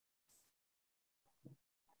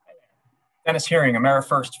Dennis Hearing,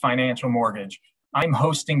 AmeriFirst Financial Mortgage. I'm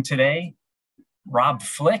hosting today Rob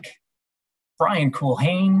Flick, Brian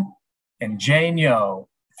Culhane, and Jay Ngo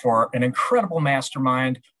for an incredible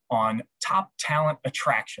mastermind on top talent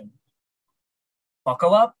attraction.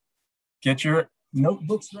 Buckle up, get your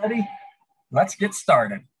notebooks ready. Let's get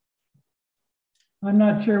started. I'm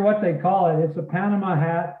not sure what they call it. It's a Panama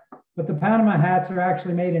hat, but the Panama hats are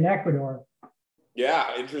actually made in Ecuador.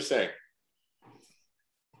 Yeah, interesting.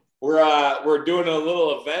 We're doing a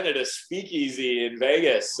little event at a speakeasy in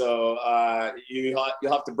Vegas, so you'll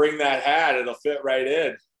have to bring that hat. It'll fit right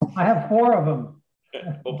in. I have 4 of them.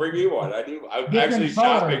 Well, bring me one. I'm Different actually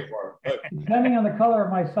shopping color. for them. Depending on the color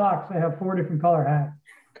of my socks, I have 4 different color hats.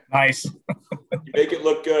 Nice. You make it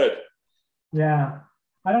look good. Yeah.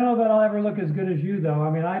 I don't know that I'll ever look as good as you, though.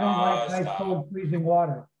 I mean, I don't like nice, cold, freezing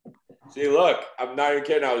water. See, look, I'm not even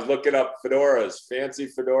kidding. I was looking up fedoras, fancy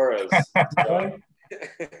fedoras. So.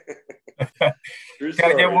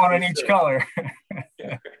 Gotta get one in each color.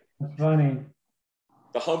 That's funny.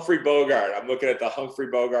 The Humphrey Bogart. I'm looking at the Humphrey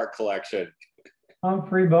Bogart collection.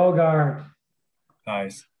 Humphrey Bogart.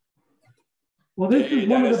 Nice. Well, this is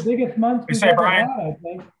one of the biggest months we've ever Brian? had, I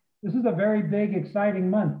think. This is a very big, exciting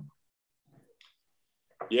month.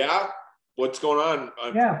 Yeah? What's going on?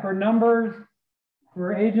 Yeah, for numbers,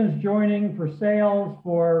 for agents joining, for sales,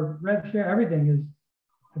 for rev share, everything is.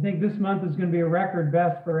 I think this month is going to be a record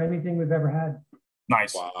best for anything we've ever had.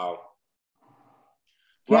 Nice. Wow.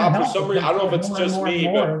 Rob, for some reason, I don't know if it's just me,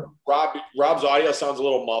 but Rob's audio sounds a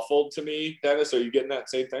little muffled to me. Dennis, are you getting that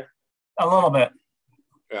same thing? A little bit.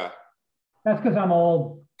 Yeah. That's because I'm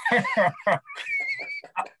old. You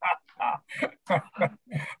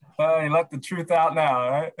let the truth out now,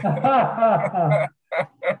 right?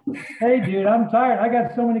 Hey, dude, I'm tired. I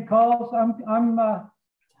got so many calls. I'm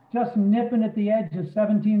just nipping at the edge of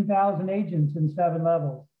 17,000 agents in 7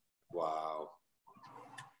 levels. Wow.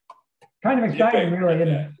 Kind of exciting, really, isn't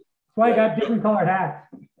it? That's why I got different colored hats.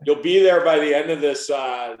 You'll be there by the end of this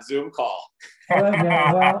Zoom call.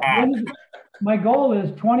 Well, my goal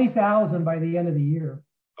is 20,000 by the end of the year.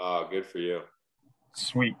 Oh, good for you.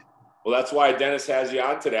 Sweet. Well, that's why Dennis has you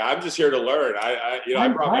on today. I'm just here to learn. I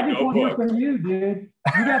brought my notebook. I just want to hear from you, dude.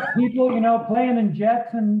 You got people, playing in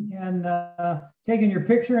jets and taking your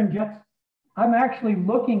picture in jets. I'm actually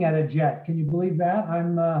looking at a jet. Can you believe that?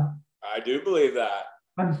 I do believe that.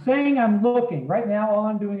 I'm saying I'm looking. Right now, all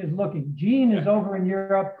I'm doing is looking. Gene is over in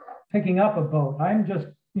Europe picking up a boat. I'm just,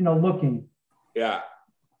 looking. Yeah.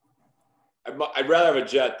 I'd rather have a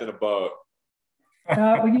jet than a boat.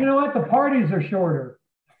 Well, you know what? The parties are shorter.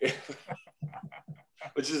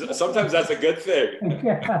 Which is sometimes that's a good thing.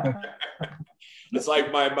 It's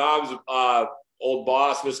like my mom's old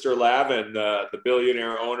boss, Mr. Lavin, the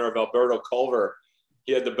billionaire owner of Alberto Culver.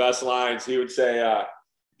 He had the best lines. He would say,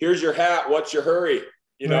 "Here's your hat. What's your hurry?"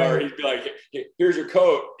 Or he'd be like, "Here's your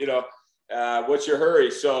coat. What's your hurry?"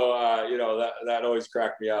 So that always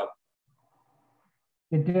cracked me up.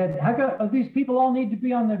 It did. These people all need to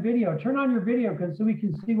be on the video. Turn on your video so we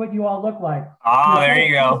can see what you all look like. There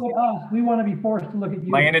you go. Look at us. We want to be forced to look at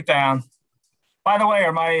you. Laying it down. By the way,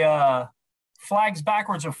 are my flags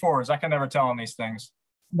backwards or forwards? I can never tell on these things.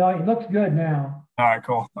 No, it looks good now. All right,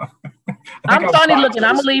 cool. I'm funny looking.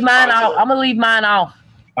 I'm going to leave mine off.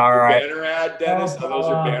 All right. Banner ad, Dennis? Those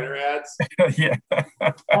are banner ads? Yeah.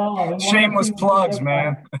 Shameless plugs,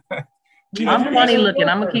 man. I'm funny looking.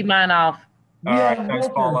 I'm going to keep mine off. All right, thanks,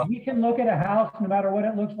 Paula. We can look at a house no matter what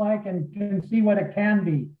it looks like and can see what it can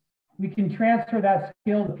be. We can transfer that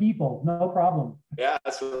skill to people, no problem. Yeah,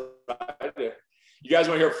 that's what I do. You guys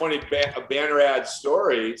want to hear a funny banner ad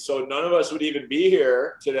story? So none of us would even be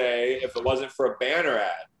here today if it wasn't for a banner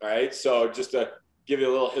ad, right? So just to give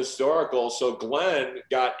you a little historical. So Glenn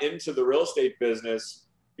got into the real estate business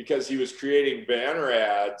because he was creating banner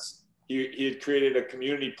ads. He had created a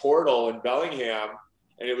community portal in Bellingham,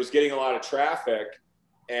 and it was getting a lot of traffic.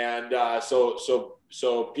 And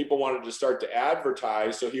so people wanted to start to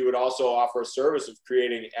advertise. So he would also offer a service of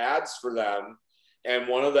creating ads for them. And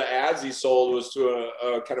one of the ads he sold was to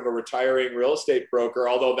a kind of a retiring real estate broker,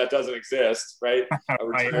 although that doesn't exist, right? A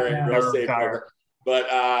retiring real estate broker.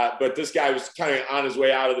 But this guy was kind of on his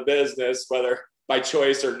way out of the business, whether by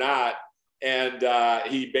choice or not. And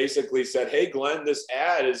he basically said, "Hey, Glenn, this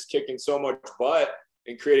ad is kicking so much butt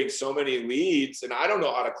and creating so many leads, and I don't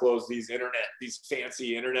know how to close these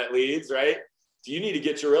fancy internet leads, right? Do you need to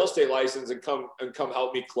get your real estate license and come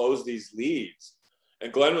help me close these leads?"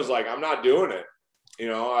 And Glenn was like, "I'm not doing it.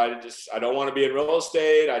 I don't want to be in real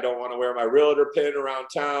estate. I don't want to wear my realtor pin around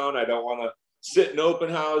town. I don't want to sit in open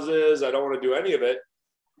houses. I don't want to do any of it."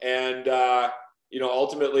 And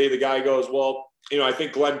ultimately the guy goes, well, I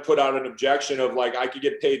think Glenn put out an objection of like, I could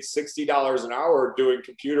get paid $60 an hour doing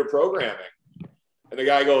computer programming. And the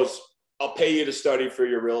guy goes, I'll pay you to study for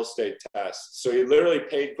your real estate test. So he literally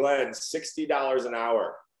paid Glenn $60 an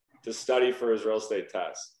hour to study for his real estate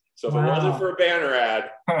test. So if it wasn't for a banner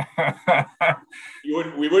ad,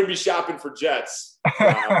 we wouldn't be shopping for jets.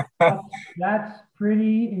 That's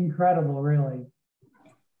pretty incredible, really.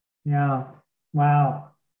 Yeah.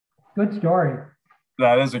 Wow. Good story.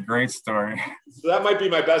 That is a great story. So that might be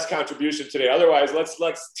my best contribution today. Otherwise, let's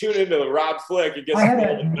tune into Rob Flick and get some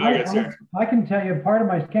golden nuggets here. I can tell you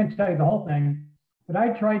can't tell you the whole thing, but I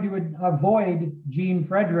tried to avoid Gene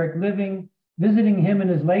Frederick visiting him in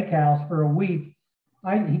his lake house for a week.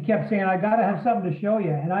 He kept saying, I got to have something to show you.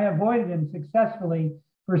 And I avoided him successfully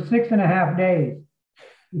for 6.5 days.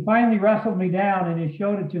 He finally wrestled me down and he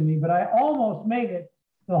showed it to me, but I almost made it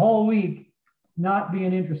the whole week not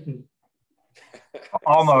being interested.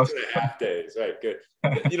 Almost 6.5 days, right? Good.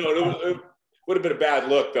 It would have been a bad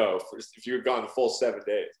look though if you had gone the full 7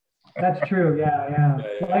 days. That's true. Yeah.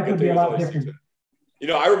 Life would be a lot different.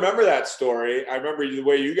 I remember that story. I remember the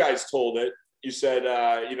way you guys told it. You said,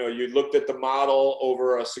 you looked at the model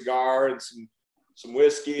over a cigar and some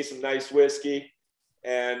whiskey, some nice whiskey,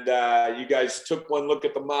 and you guys took one look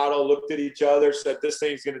at the model, looked at each other, said this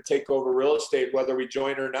thing's going to take over real estate whether we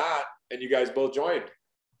join or not, and you guys both joined.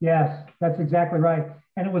 Yes, that's exactly right.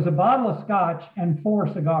 And it was a bottle of scotch and 4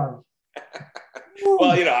 cigars.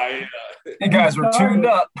 Well, you guys were tuned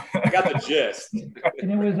up. I got the gist.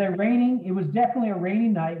 And it was definitely a rainy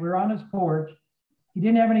night. We were on his porch. He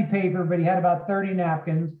didn't have any paper, but he had about 30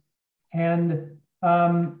 napkins. And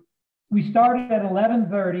we started at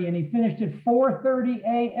 11:30 and he finished at 4:30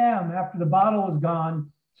 a.m. after the bottle was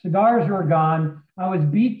gone. Cigars were gone. I was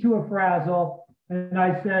beat to a frazzle. And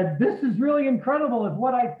I said, this is really incredible if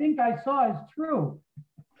what I think I saw is true.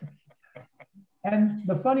 And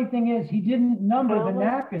the funny thing is, he didn't number the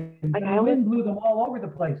napkins. And the wind blew them all over the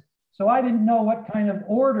place. So I didn't know what kind of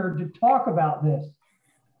order to talk about this.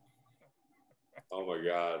 Oh my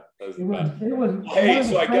God. It was one of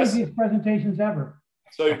the craziest presentations ever.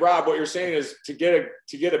 So Rob, what you're saying is to get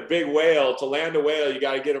a big whale, to land a whale, you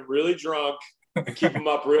got to get them really drunk and keep them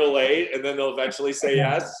up real late, and then they'll eventually say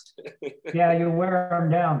yes. Yeah, you wear them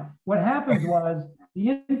down. What happened was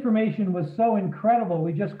the information was so incredible,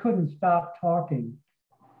 we just couldn't stop talking.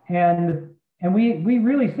 And we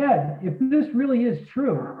really said, if this really is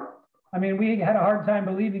true, I mean, we had a hard time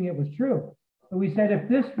believing it was true. But we said, if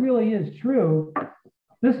this really is true,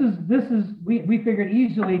 we figured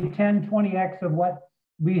easily 10, 20x of what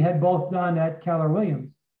we had both done at Keller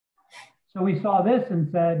Williams. So we saw this and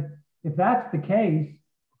said, if that's the case,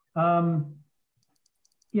 and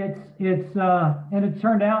it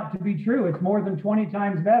turned out to be true. It's more than 20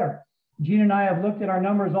 times better. Gene and I have looked at our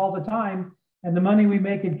numbers all the time, and the money we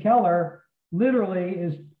make at Keller literally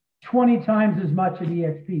is 20 times as much at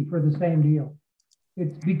EXP for the same deal.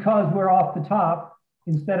 It's because we're off the top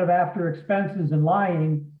instead of after expenses and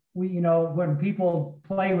lying. When people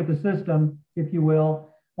play with the system, if you will,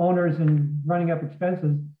 owners and running up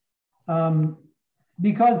expenses,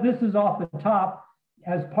 because this is off the top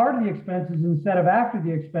as part of the expenses instead of after the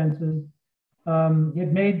expenses,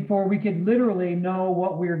 it made for we could literally know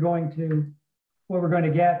what we're going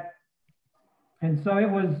to get. And so it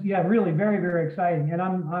was, really very, very exciting. And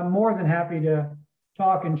I'm more than happy to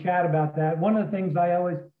talk and chat about that. One of the things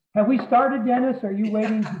have we started, Dennis? Are you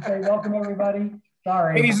waiting to say welcome, everybody?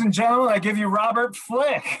 Sorry. Ladies and gentlemen, I give you Robert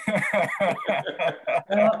Flick.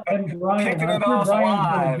 Well, and Brian, kicking it off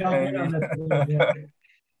live, baby.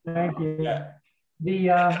 Thank you.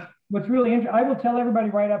 What's really interesting, I will tell everybody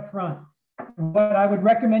right up front, what I would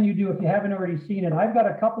recommend you do if you haven't already seen it. I've got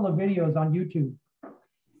a couple of videos on YouTube,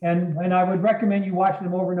 and I would recommend you watch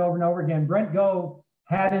them over and over and over again. Brent Go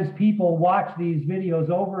had his people watch these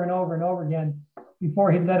videos over and over and over again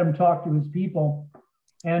before he'd let them talk to his people.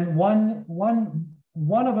 And one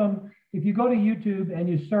of them, if you go to YouTube and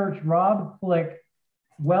you search Rob Flick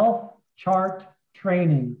Wealth Chart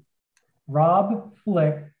Training, Rob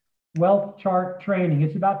Flick Wealth Chart Training.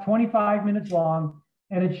 It's about 25 minutes long,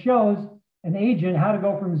 and it shows an agent how to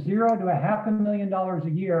go from zero to $500,000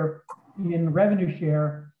 a year in revenue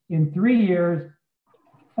share in 3 years,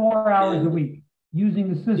 4 hours a week,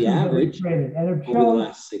 using the system that we created. And it shows over the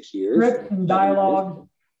last 6 years, scripts and dialogues,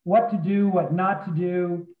 what to do, what not to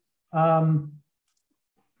do,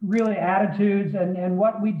 really attitudes, and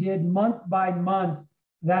what we did month by month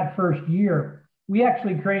that first year. We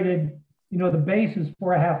actually created, the basis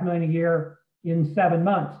for $500,000 a year in 7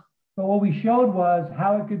 months. But what we showed was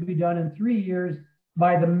how it could be done in 3 years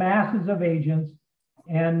by the masses of agents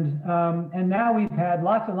And now we've had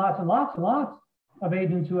lots and lots and lots and lots of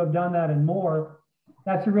agents who have done that and more.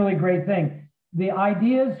 That's a really great thing. The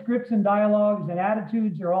ideas, scripts, and dialogues and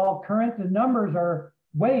attitudes are all current. The numbers are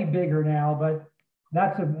way bigger now, but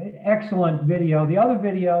that's an excellent video. The other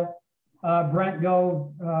video, Brent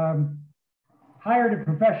Go hired a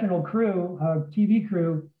professional crew, a TV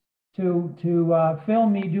crew, to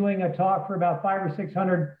film me doing a talk for about 500 or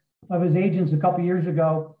 600 of his agents a couple years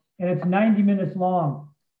ago, and it's 90 minutes long.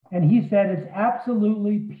 And he said it's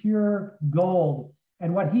absolutely pure gold.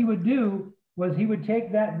 And what he would do was he would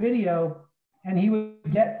take that video and he would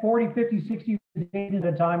get 40, 50, 60 agents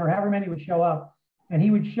at a time, or however many would show up. And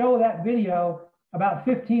he would show that video about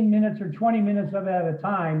 15 minutes or 20 minutes of it at a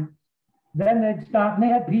time. Then they'd stop, and they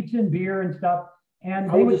had pizza and beer and stuff.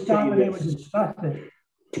 And they would stop and they would discuss it.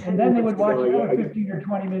 And then they would watch another 15 or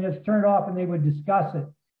 20 minutes, turn it off, and they would discuss it.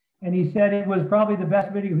 And he said it was probably the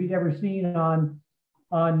best video he'd ever seen on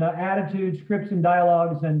attitudes, scripts, and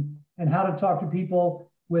dialogues, and how to talk to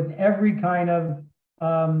people with every kind of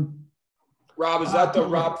Rob, is that the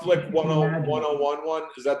Rob Flick 101 one?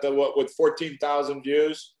 Is that the what with 14,000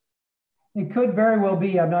 views? It could very well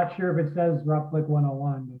be. I'm not sure if it says Rob Flick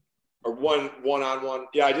 101. Or one-on-one.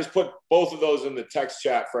 Yeah, I just put both of those in the text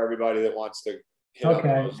chat for everybody that wants to hit on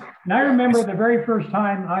those. And I remember the very first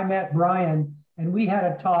time I met Brian, and we had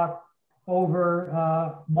a talk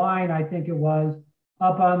over wine, I think it was,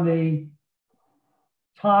 up on the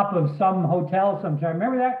top of some hotel sometime.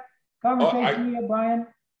 Remember that conversation you had, Brian?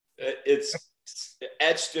 It's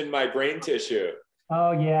etched in my brain tissue.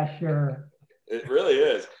 Oh, yeah, sure. It really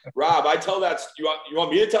is. Rob, I tell that. You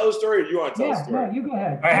want me to tell the story, or do you want to tell the story? Yeah, you go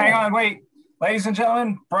ahead. All right, hang on, wait. Ladies and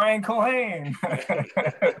gentlemen, Brian Culhane.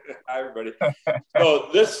 Hi, everybody. So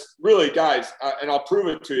this really, guys, and I'll prove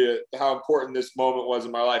it to you how important this moment was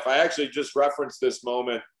in my life. I actually just referenced this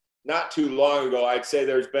moment not too long ago. I'd say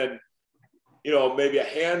there's been, maybe a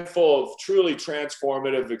handful of truly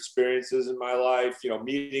transformative experiences in my life.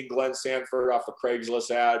 Meeting Glenn Sanford off a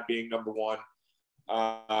Craigslist ad being number one.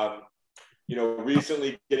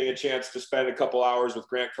 Recently getting a chance to spend a couple hours with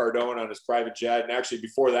Grant Cardone on his private jet. And actually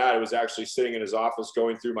before that, I was actually sitting in his office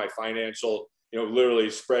going through my financial, literally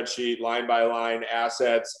spreadsheet, line by line,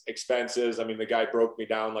 assets, expenses. I mean, the guy broke me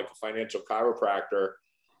down like a financial chiropractor.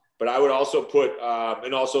 But I would also put,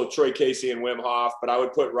 and also Troy Casey and Wim Hof, but I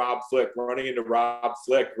would put Rob Flick, running into Rob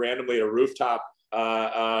Flick randomly at a rooftop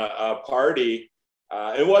party.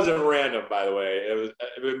 It wasn't random, by the way. It was,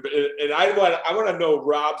 and I want to know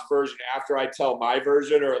Rob's version after I tell my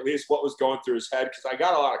version, or at least what was going through his head, because I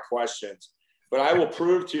got a lot of questions. But I will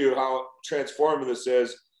prove to you how transformative this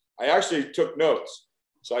is. I actually took notes,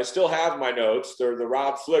 so I still have my notes. They're the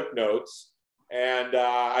Rob Flick notes, and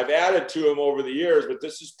I've added to them over the years. But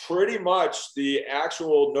this is pretty much the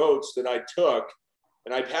actual notes that I took,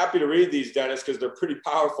 and I'm happy to read these, Dennis, because they're pretty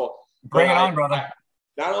powerful. Bring it on, brother.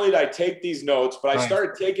 Not only did I take these notes, but I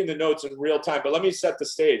started taking the notes in real time. But let me set the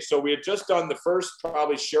stage. So we had just done the first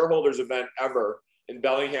probably shareholders event ever in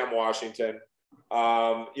Bellingham, Washington.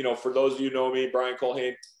 For those of you who know me, Brian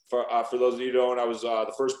Culhane. For those of you who don't, I was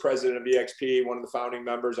the first president of EXP, one of the founding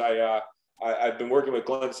members. I've been working with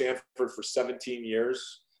Glenn Sanford for 17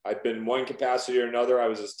 years. I've been in one capacity or another. I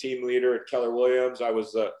was his team leader at Keller Williams. I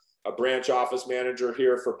was a branch office manager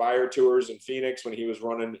here for Buyer Tours in Phoenix when he was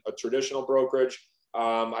running a traditional brokerage.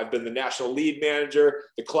 I've been the national lead manager,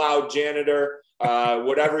 the cloud janitor,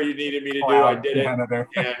 whatever you needed me to do, I did it.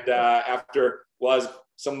 And after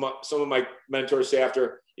some of my mentors say,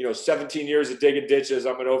 after 17 years of digging ditches,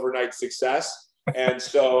 I'm an overnight success. And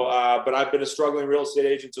so, but I've been a struggling real estate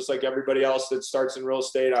agent, just like everybody else that starts in real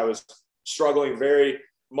estate. I was struggling very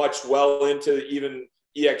much well into even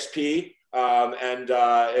EXP.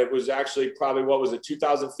 It was actually probably,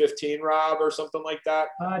 2015, Rob, or something like that?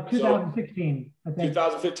 2016, I think.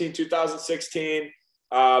 2015, 2016.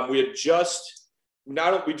 We had just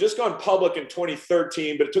gone public in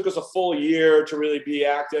 2013, but it took us a full year to really be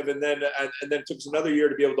active. And then it took us another year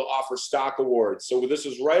to be able to offer stock awards. So this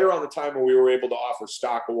was right around the time when we were able to offer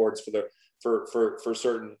stock awards for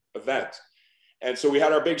certain events. And so we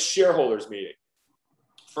had our big shareholders meeting,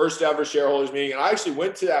 first ever shareholders meeting. And I actually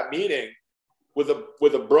went to that meeting with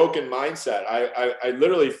a broken mindset. I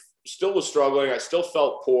literally still was struggling. I still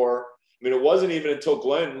felt poor. I mean, it wasn't even until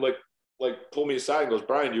Glenn like pulled me aside and goes,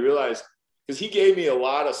 "Brian, do you realize," because he gave me a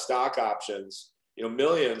lot of stock options,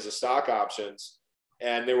 millions of stock options,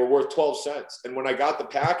 and they were worth 12 cents. And when I got the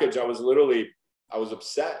package, I was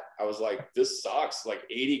upset. I was like, this sucks, like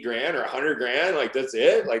 80 grand or 100 grand. Like, that's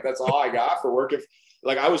it. Like, that's all I got for working.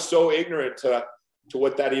 Like, I was so ignorant to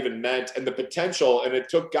what that even meant and the potential. And it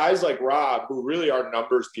took guys like Rob, who really are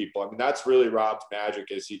numbers people. I mean, that's really Rob's magic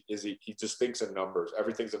is he just thinks in numbers.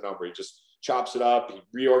 Everything's a number. He just chops it up. He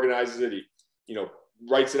reorganizes it. He,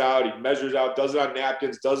 writes it out. He measures out, does it on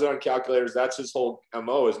napkins, does it on calculators. That's his whole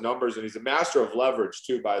MO is numbers. And he's a master of leverage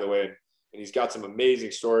too, by the way. And he's got some amazing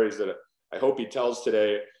stories that I hope he tells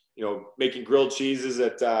today, making grilled cheeses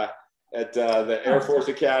at the Air Force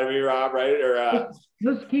Academy, Rob, right? Or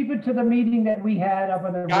let's keep it to the meeting that we had up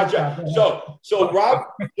on the gotcha. So Rob,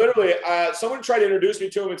 literally, someone tried to introduce me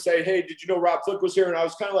to him and say, hey, did you know Rob Flick was here? And I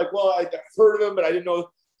was kind of like, well, I've heard of him, but I didn't know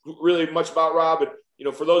really much about Rob. And,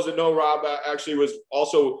 for those that know, Rob actually was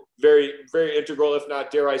also very, very integral, if not,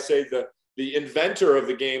 dare I say, the inventor of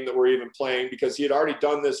the game that we're even playing, because he had already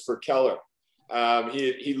done this for Keller.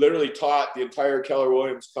 He literally taught the entire Keller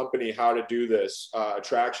Williams company how to do this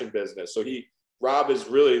attraction business. So Rob is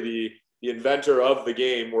really the inventor of the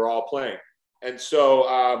game we're all playing. And so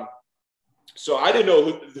I didn't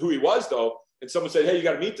know who he was though. And someone said, hey, you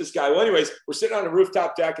got to meet this guy. Well, anyways, we're sitting on a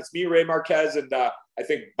rooftop deck. It's me, Ray Marquez, and I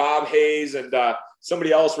think Bob Hayes and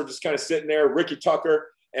somebody else. We're just kind of sitting there, Ricky Tucker.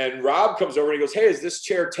 And Rob comes over and he goes, hey, is this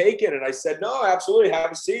chair taken? And I said, no, absolutely,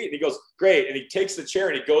 have a seat. And he goes, great. And he takes the chair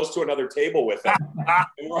and he goes to another table with him.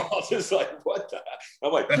 And we're all just like, what the heck?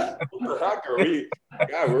 I'm like, what the heck are we?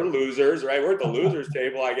 God, we're losers, right? We're at the losers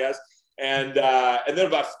table, I guess. And then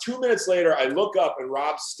about 2 minutes later, I look up and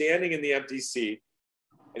Rob's standing in the empty seat.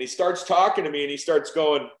 And he starts talking to me and he starts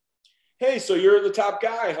going, hey, so you're the top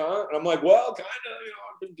guy, huh? And I'm like, well, kind of,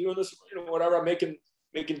 I've been doing this, whatever. I'm making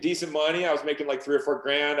decent money. I was making like $3 or $4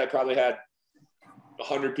 grand. I probably had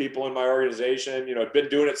 100 people in my organization, I'd been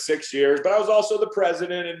doing it 6 years, but I was also the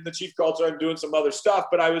president and the chief culture and doing some other stuff.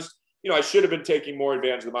 But I was, I should have been taking more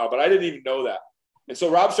advantage of the model, but I didn't even know that. And so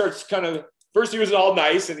Rob starts first he was all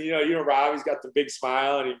nice and, Rob, he's got the big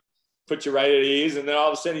smile and he puts you right at ease. And then all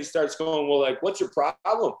of a sudden he starts going, well, like, what's your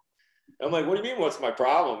problem? And I'm like, what do you mean? What's my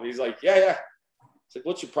problem? He's like, yeah. It's like,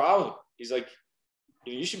 what's your problem? He's like,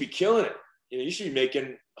 you should be killing it. You should be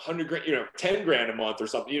making 100 grand, 10 grand a month or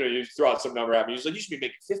something. You throw out some number at me. He's like, you should be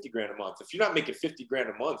making 50 grand a month. If you're not making 50 grand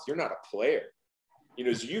a month, you're not a player.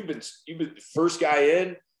 So you've been the first guy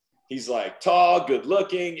in. He's like tall, good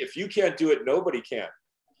looking. If you can't do it, nobody can.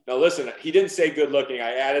 Now, listen, he didn't say good looking.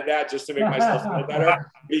 I added that just to make myself feel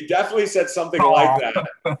better. He definitely said something like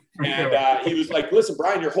that. And he was like, listen,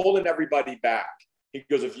 Brian, you're holding everybody back. He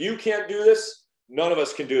goes, if you can't do this, none of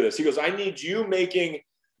us can do this. He goes, I need you making,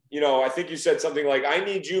 I think you said something like, I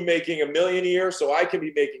need you making $1 million a year so I can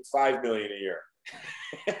be making $5 million a year.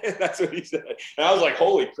 That's what he said. And I was like,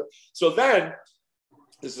 holy crap. So then,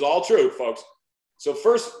 this is all true, folks. So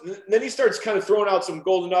first, then he starts kind of throwing out some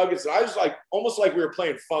golden nuggets. And I was like, almost like we were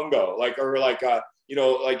playing fungo, like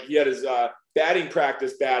he had his batting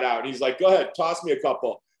practice bat out. And he's like, go ahead, toss me a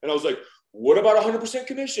couple. And I was like, what about 100%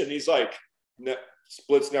 commission? And he's like,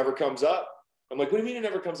 splits never comes up. I'm like, what do you mean it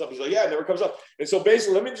never comes up? He's like, yeah, it never comes up. And so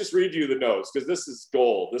basically, let me just read you the notes because this is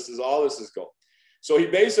gold. This is gold. So he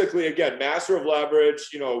basically, again, master of leverage,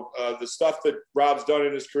 the stuff that Rob's done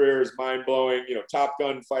in his career is mind blowing, Top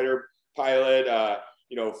Gun fighter pilot,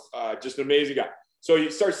 just an amazing guy. So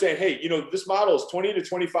he starts saying, hey, this model is 20 to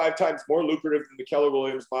 25 times more lucrative than the Keller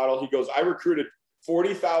Williams model. He goes, I recruited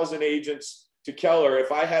 40,000 agents to Keller.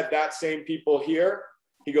 If I had that same people here,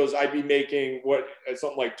 he goes, I'd be making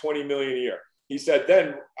something like 20 million a year. He said,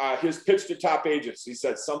 then his pitch to top agents, he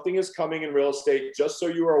said, something is coming in real estate. Just so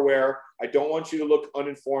you are aware, I don't want you to look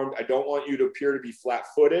uninformed. I don't want you to appear to be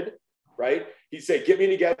flat-footed, right? He'd say, get me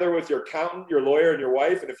together with your accountant, your lawyer, and your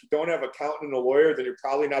wife. And if you don't have an accountant and a lawyer, then you're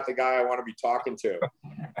probably not the guy I want to be talking to,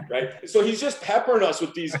 right? So he's just peppering us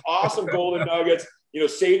with these awesome golden nuggets.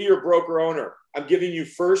 Say to your broker owner, I'm giving you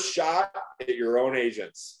first shot at your own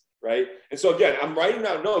agents. Right. And so again, I'm writing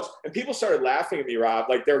down notes and people started laughing at me, Rob.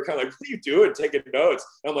 Like they were kind of like, what are you doing taking notes?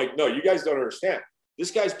 And I'm like, no, you guys don't understand.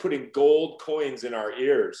 This guy's putting gold coins in our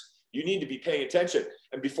ears. You need to be paying attention.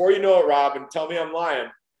 And before you know it, Rob, and tell me I'm lying,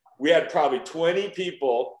 we had probably 20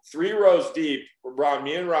 people, 3 rows deep, around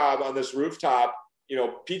me and Rob on this rooftop,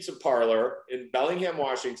 pizza parlor in Bellingham,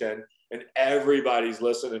 Washington. And everybody's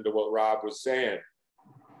listening to what Rob was saying.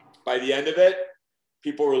 By the end of it,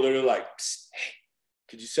 people were literally like, hey,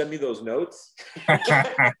 could you send me those notes? And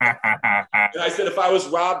I said, if I was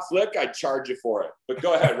Rob Flick, I'd charge you for it. But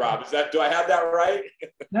go ahead, Rob. Do I have that right?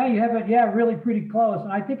 No, you have it. Yeah, really pretty close.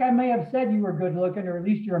 And I think I may have said you were good looking, or at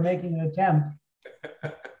least you were making an attempt.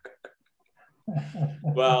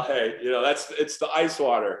 Well, hey, it's the ice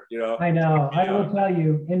water, I know. I will tell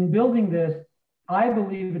you, in building this, I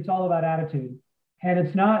believe it's all about attitude. And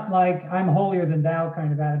it's not like I'm holier than thou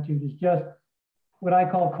kind of attitude. It's just, what I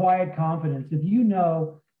call quiet confidence. If you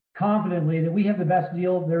know confidently that we have the best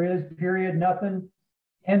deal there is, period, nothing,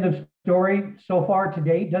 end of story so far to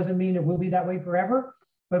date, doesn't mean it will be that way forever,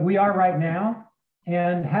 but we are right now.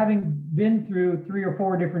 And having been through 3 or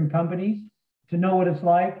 4 different companies to know what it's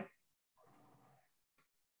like,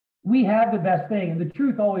 we have the best thing, and the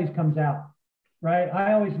truth always comes out, right?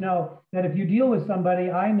 I always know that if you deal with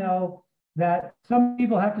somebody, I know that some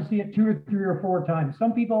people have to see it 2 or 3 or 4 times.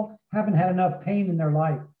 Some people haven't had enough pain in their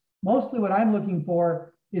life. Mostly what I'm looking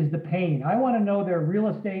for is the pain. I want to know their real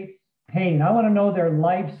estate pain. I want to know their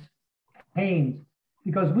life's pains,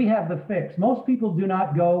 because we have the fix. Most people do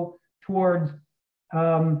not go towards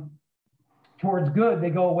good,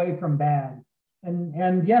 they go away from bad.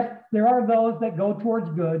 And yes, there are those that go towards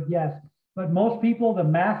good, yes, but most people, the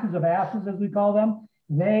masses of asses, as we call them,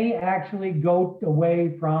 they actually go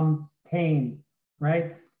away from pain,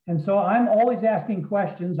 right? And so I'm always asking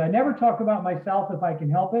questions. I never talk about myself if I can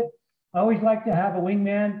help it. I always like to have a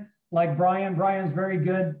wingman like Brian. Brian's very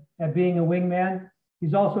good at being a wingman.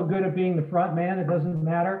 He's also good at being the front man. It doesn't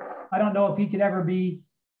matter. I don't know if he could ever be,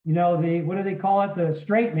 you know, the, what do they call it? The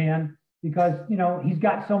straight man, because, you know, he's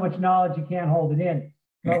got so much knowledge, he can't hold it in.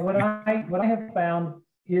 But what I have found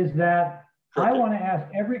is that I want to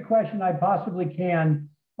ask every question I possibly can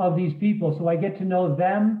of these people, so I get to know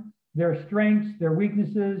them, their strengths, their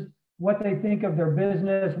weaknesses, what they think of their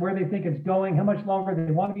business, where they think it's going, how much longer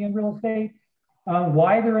they want to be in real estate,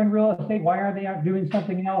 why they're in real estate, why aren't they out doing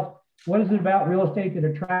something else? What is it about real estate that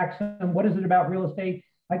attracts them? What is it about real estate?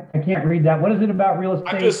 I can't read that. What is it about real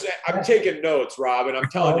estate? I'm just saying, I'm taking notes, Rob, and I'm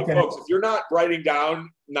telling you folks, if you're not writing down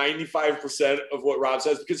 95% of what Rob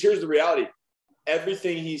says, because here's the reality,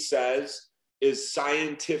 everything he says is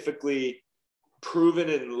scientifically proven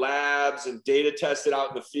in labs and data tested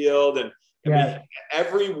out in the field. And I mean,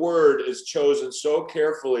 every word is chosen so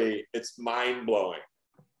carefully, it's mind-blowing.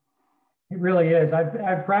 It really is.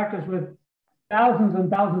 I've practiced with thousands and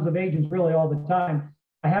thousands of agents really all the time.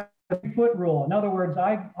 I have a 3-foot rule. In other words,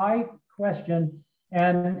 I question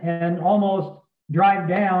and almost drive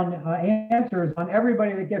down answers on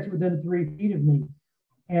everybody that gets within 3 feet of me.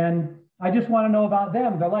 And I just want to know about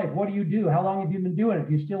them, their life. What do you do? How long have you been doing it?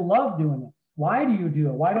 Do you still love doing it? Why do you do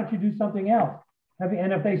it? Why don't you do something else?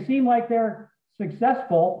 And if they seem like they're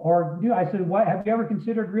successful, or I said, what, have you ever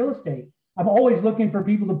considered real estate? I'm always looking for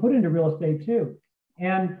people to put into real estate too.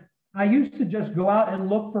 And I used to just go out and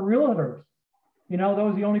look for realtors. You know,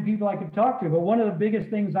 those are the only people I could talk to. But one of the biggest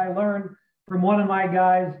things I learned from one of my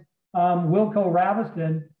guys, Wilco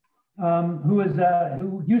Raviston,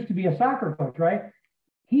 who used to be a soccer coach, right?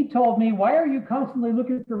 He told me, why are you constantly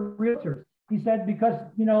looking for realtors? He said, because,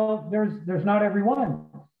 you know, there's not everyone.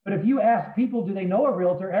 But if you ask people, do they know a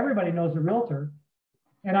realtor? Everybody knows a realtor.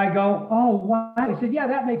 And I go, oh, why? He said, yeah,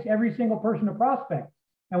 that makes every single person a prospect.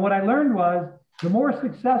 And what I learned was, the more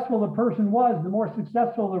successful the person was, the more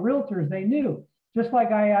successful the realtors they knew. Just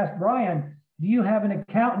like I asked Brian, do you have an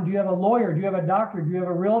accountant? Do you have a lawyer? Do you have a doctor? Do you have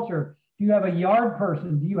a realtor? Do you have a yard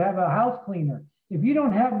person? Do you have a house cleaner? If you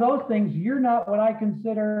don't have those things, you're not what I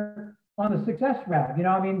consider on the success route. You know,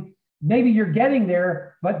 I mean, maybe you're getting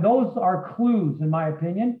there, but those are clues, in my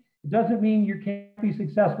opinion. It doesn't mean you can't be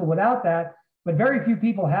successful without that, but very few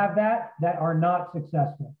people have that are not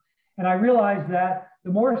successful. And I realized that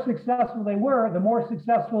the more successful they were, the more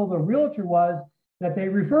successful the realtor was that they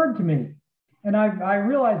referred to me. And I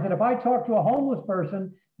realized that if I talk to a homeless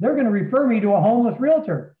person, they're going to refer me to a homeless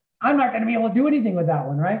realtor. I'm not going to be able to do anything with that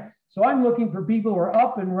one, right? So I'm looking for people who are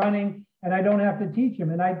up and running, and I don't have to teach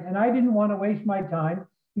them. And I didn't want to waste my time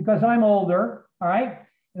because I'm older, all right?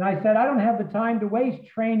 And I said, I don't have the time to waste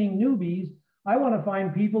training newbies. I want to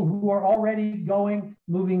find people who are already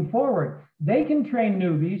moving forward. They can train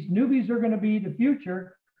newbies. Newbies are going to be the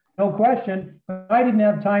future, no question. But I didn't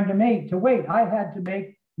have time to wait. I had to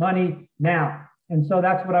make money now. And so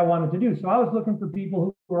that's what I wanted to do. So I was looking for people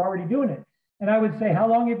who were already doing it. And I would say, how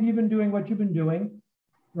long have you been doing what you've been doing,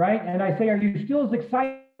 right? And I say, are you still as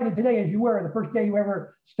excited today as you were the first day you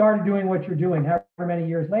ever started doing what you're doing, however many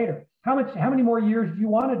years later? How many more years do you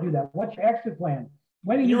want to do that? What's your exit plan?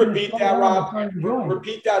 When are you repeat that, Rob?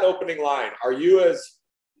 Repeat that opening line. Are you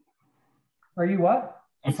what?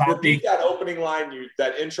 Repeat that opening line,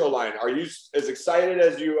 that intro line. Are you as excited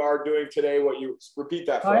as you are doing today? Repeat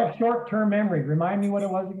that for I have short-term memory. Remind me what it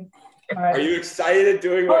was again. Right. Are you excited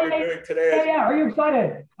doing what you're doing today? Yeah. Are you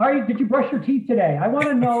excited? Did you brush your teeth today? I want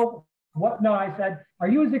to know what. No, I said, are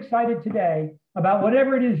you as excited today about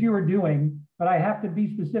whatever it is you were doing? But I have to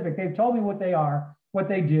be specific. They've told me what they are, what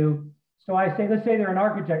they do. So I say, let's say they're an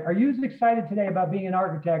architect. Are you as excited today about being an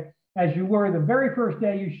architect as you were the very first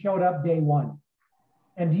day you showed up, day one?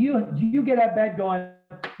 And do you get out of bed going,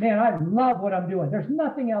 man, I love what I'm doing. There's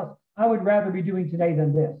nothing else I would rather be doing today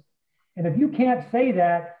than this. And if you can't say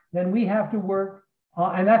that, then we have to work,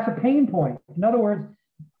 and that's a pain point. In other words,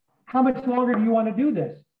 how much longer do you want to do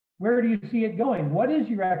this? Where do you see it going? What is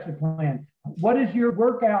your exit plan? What is your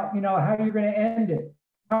workout, you know, how you're going to end it?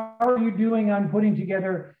 How are you doing on putting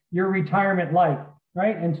together your retirement life,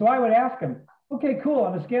 right? And so I would ask them, okay, cool.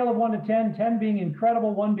 On a scale of 1 to 10, 10 being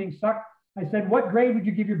incredible, 1 being suck, I said, what grade would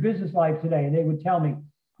you give your business life today? And they would tell me.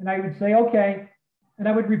 And I would say, okay. And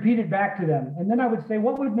I would repeat it back to them. And then I would say,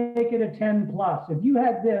 what would make it a 10 plus? If you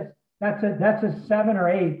had this, that's a 7 or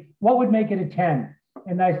 8. What would make it a 10?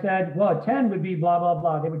 And I said, well, a 10 would be blah, blah,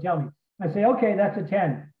 blah. They would tell me. I say, okay, that's a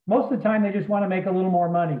 10. Most of the time, they just want to make a little more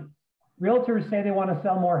money. Realtors say they want to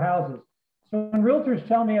sell more houses. So when realtors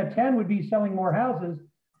tell me a 10 would be selling more houses,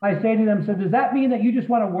 I say to them, so does that mean that you just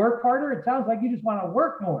want to work harder? It sounds like you just want to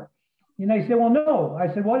work more. And they say, well, no.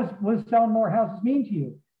 I said, what does selling more houses mean to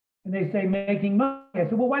you? And they say, making money. I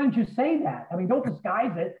said, well, why didn't you say that? I mean, don't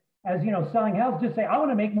disguise it as, you know, selling houses. Just say, I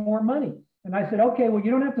want to make more money. And I said, okay, well,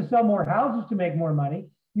 you don't have to sell more houses to make more money.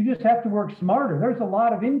 You just have to work smarter. There's a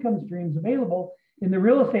lot of income streams available in the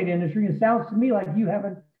real estate industry. It sounds to me like you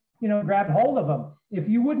haven't, you know, grabbed hold of them. If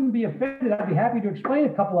you wouldn't be offended, I'd be happy to explain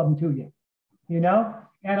a couple of them to you, you know?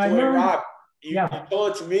 And I learned, Rob, you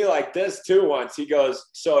told it to me like this too once. He goes,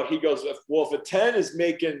 well, if a 10 is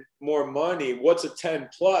making more money, what's a 10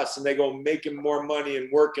 plus? And they go, making more money and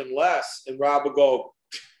working less. And Rob will go,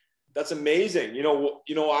 that's amazing. You know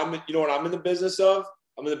what I'm in the business of?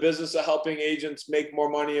 I'm in the business of helping agents make more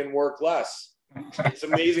money and work less. It's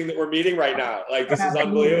amazing that we're meeting right now. Like, this is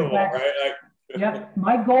unbelievable, right? Like, yeah,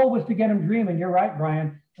 my goal was to get them dreaming. You're right,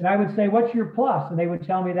 Brian. And I would say, what's your plus? And they would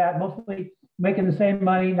tell me that, mostly making the same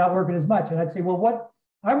money, not working as much. And I'd say, well, what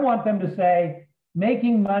I want them to say,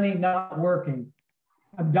 making money, not working.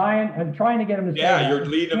 I'm trying to get them to say that. You're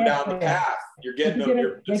leading them down the path. You're getting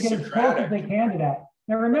them, they get as close as they can to that.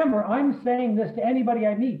 Now, remember, I'm saying this to anybody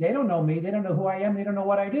I meet. They don't know me. They don't know who I am. They don't know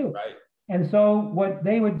what I do. Right. And so what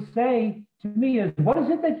they would say to me is, what is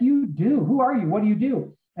it that you do? Who are you? What do you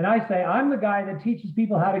do? And I say, I'm the guy that teaches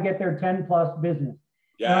people how to get their 10 plus business.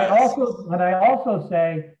 Yes. And I also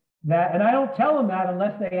say that, and I don't tell them that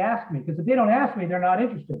unless they ask me, because if they don't ask me, they're not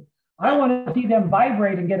interested. I want to see them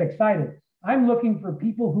vibrate and get excited. I'm looking for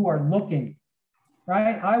people who are looking,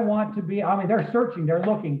 right? They're searching, they're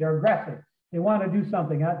looking, they're aggressive. They want to do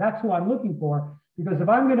something. That's who I'm looking for, because if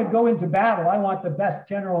I'm going to go into battle, I want the best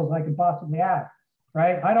generals I can possibly have,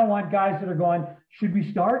 right? I don't want guys that are going, should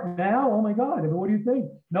we start now? Oh my God, what do you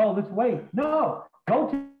think? No, let's wait. No,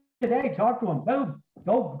 go today, talk to them. Boom,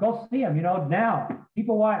 go see them, now.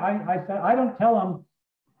 People, I said, I don't tell them,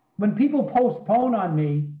 when people postpone on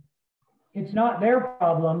me, it's not their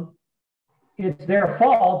problem. It's their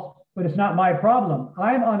fault, but it's not my problem.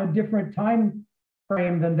 I'm on a different time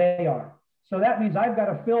frame than they are. So that means I've got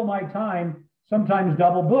to fill my time, sometimes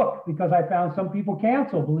double book, because I found some people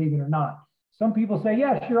cancel, believe it or not. Some people say,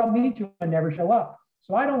 yeah, sure, I'll meet you, and never show up.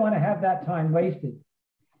 So I don't want to have that time wasted.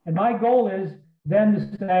 And my goal is then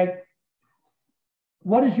to say,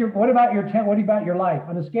 what about your life?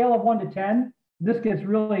 On a scale of 1 to 10, this gets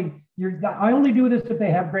really, I only do this if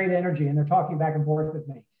they have great energy and they're talking back and forth with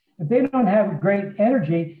me. If they don't have great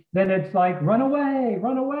energy, then it's like, run away,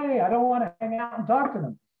 run away. I don't want to hang out and talk to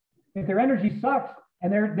them. If their energy sucks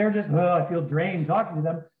and they're just, I feel drained talking to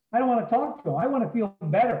them, I don't want to talk to them. I want to feel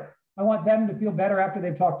better. I want them to feel better after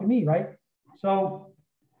they've talked to me, right? So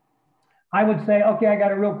I would say, okay, I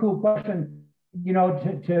got a real cool question,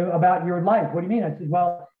 about your life. What do you mean? I said,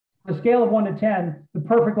 well, on a scale of 1 to 10, the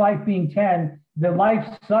perfect life being 10, the life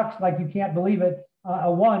sucks like you can't believe it. A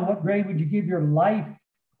 1, what grade would you give your life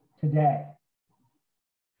today?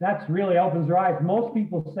 That's really opens their eyes. Most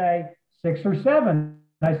people say 6 or 7.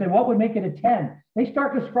 I said, what would make it a 10? They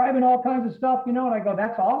start describing all kinds of stuff, and I go,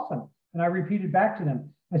 that's awesome. And I repeated back to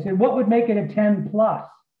them. I said, what would make it a 10 plus?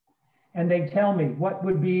 And they tell me what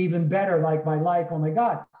would be even better, like my life. Oh my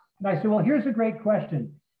God. And I said, well, here's a great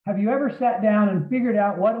question. Have you ever sat down and figured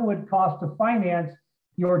out what it would cost to finance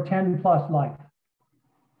your 10 plus life?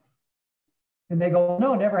 And they go,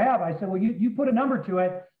 no, never have. I said, well, you put a number to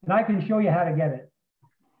it and I can show you how to get it.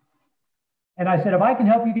 And I said, if I can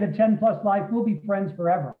help you get a 10 plus life, we'll be friends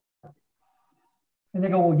forever. And they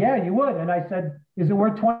go, well, yeah, you would. And I said, is it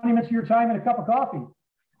worth 20 minutes of your time and a cup of coffee?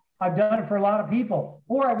 I've done it for a lot of people.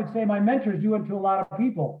 Or I would say my mentors do it to a lot of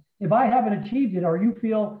people. If I haven't achieved it, or you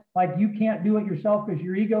feel like you can't do it yourself because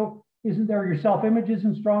your ego isn't there, your self-image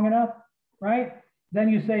isn't strong enough, right? Then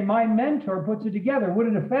you say, my mentor puts it together. Would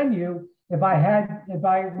it offend you if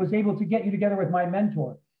I was able to get you together with my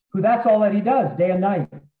mentor? who that's all that he does day and night.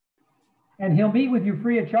 And he'll meet with you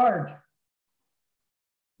free of charge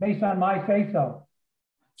based on my say-so.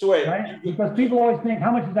 So wait, right? Because people always think,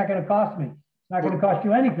 how much is that going to cost me? It's not going to cost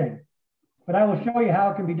you anything, but I will show you how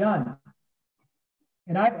it can be done.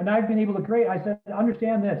 And I've been able to create, I said,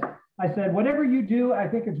 understand this. I said, whatever you do, I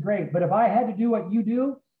think it's great. But if I had to do what you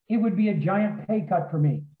do, it would be a giant pay cut for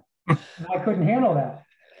me. And I couldn't handle that,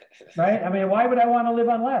 right? I mean, why would I want to live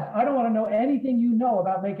on less? I don't want to know anything you know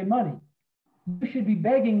about making money. You should be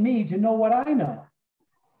begging me to know what I know.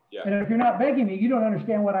 Yeah. And if you're not begging me, you don't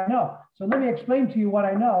understand what I know. So let me explain to you what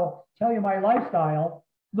I know, tell you my lifestyle.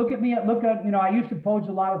 Look at me, you know, I used to post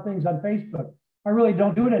a lot of things on Facebook. I really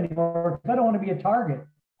don't do it anymore because I don't want to be a target.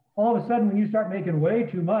 All of a sudden, when you start making way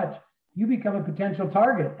too much, you become a potential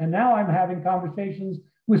target. And now I'm having conversations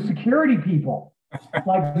with security people.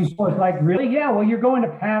 Like before, it's like, really? Yeah, well, you're going to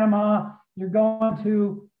Panama, you're going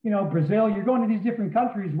to, you know, Brazil, you're going to these different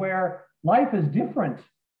countries where life is different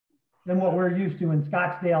than what we're used to in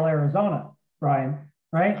Scottsdale, Arizona, Brian,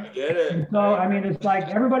 right? I get it. And so, I mean, it's like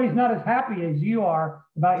everybody's not as happy as you are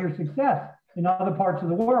about your success in other parts of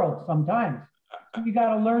the world sometimes. You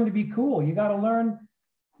got to learn to be cool. You got to learn,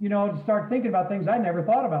 you know, to start thinking about things I never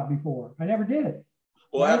thought about before. I never did.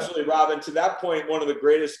 Well, absolutely, Robin. To that point, one of the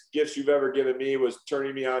greatest gifts you've ever given me was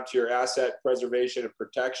turning me on to your asset preservation and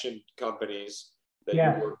protection companies that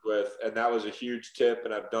you worked with. And that was a huge tip.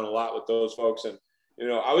 And I've done a lot with those folks. And, you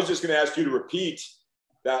know, I was just going to ask you to repeat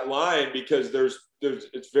that line because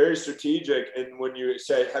it's very strategic. And when you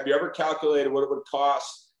say, have you ever calculated what it would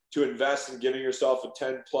cost to invest in giving yourself a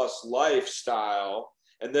 10+ lifestyle?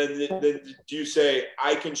 And then do you say,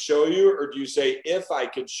 I can show you, or do you say, if I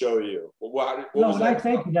could show you? What when I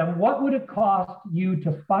say to them, what would it cost you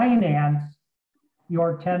to finance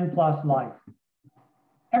your 10+ life?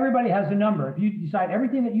 Everybody has a number. If you decide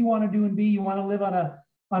everything that you want to do and be, you want to live on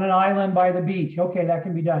an island by the beach. Okay, that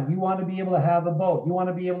can be done. You want to be able to have a boat. You want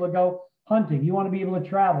to be able to go hunting. You want to be able to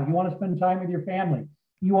travel. You want to spend time with your family.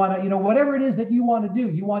 You want to, you know, whatever it is that you want to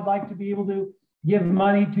do, you want like to be able to give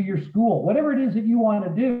money to your school, whatever it is that you want to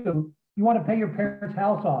do, you want to pay your parents'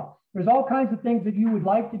 house off. There's all kinds of things that you would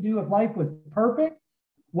like to do if life was perfect.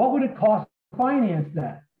 What would it cost to finance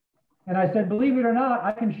that? And I said, believe it or not,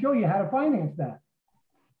 I can show you how to finance that.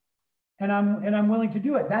 And I'm willing to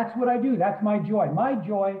do it. That's what I do. That's my joy. My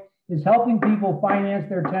joy is helping people finance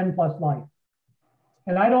their 10+ life.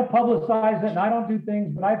 And I don't publicize it and I don't do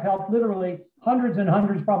things, but I've helped literally hundreds and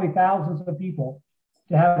hundreds, probably thousands of people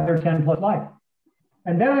to have their 10+ life.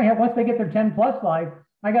 And then once they get their 10+ life,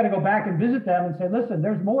 I got to go back and visit them and say, listen,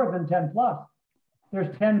 there's more than 10+.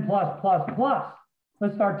 There's 10+++.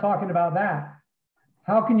 Let's start talking about that.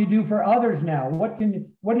 How can you do for others now?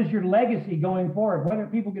 What is your legacy going forward? What are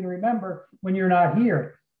people going to remember when you're not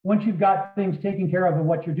here? Once you've got things taken care of and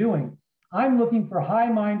what you're doing. I'm looking for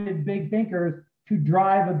high-minded, big thinkers to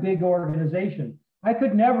drive a big organization. I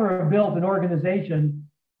could never have built an organization.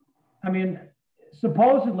 I mean,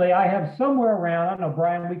 supposedly I have somewhere around, I don't know,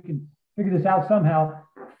 Brian, we can figure this out somehow,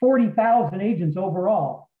 40,000 agents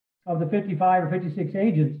overall of the 55 or 56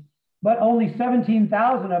 agents, but only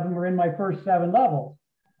 17,000 of them are in my first 7 levels.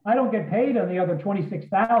 I don't get paid on the other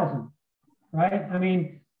 26,000, right? I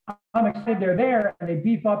mean, I'm excited they're there and they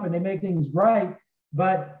beef up and they make things right,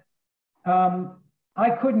 but I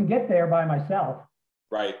couldn't get there by myself.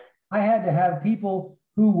 Right. I had to have people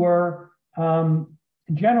who were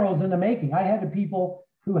generals in the making. I had people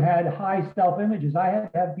who had high self-images. I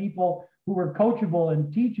had to have people who were coachable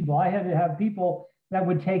and teachable. I had to have people that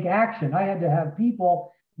would take action. I had to have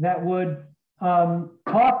people that would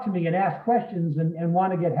talk to me and ask questions and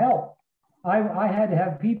want to get help. I had to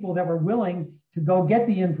have people that were willing to go get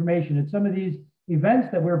the information at some of these events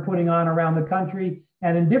that we're putting on around the country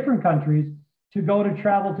and in different countries to go to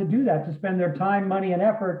travel to do that, to spend their time, money, and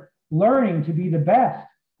effort learning to be the best.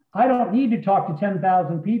 I don't need to talk to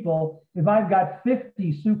 10,000 people if I've got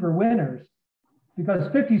 50 super winners, because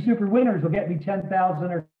 50 super winners will get me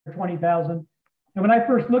 10,000 or 20,000. And when I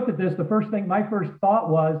first looked at this, my first thought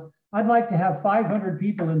was, I'd like to have 500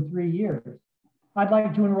 people in 3 years. I'd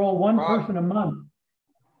like to enroll one person a month.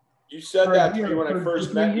 You said that to me when I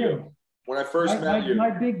first met you. When I first met you. My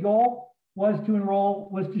big goal was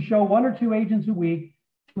to show 1 or 2 agents a week,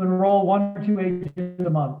 to enroll 1 or 2 agents a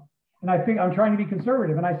month. And I think I'm trying to be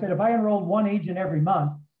conservative. And I said, if I enrolled 1 agent every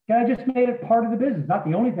month, I just made it part of the business, not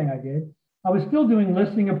the only thing I did. I was still doing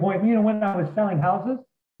listing appointments. You know, when I was selling houses,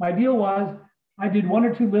 my deal was I did 1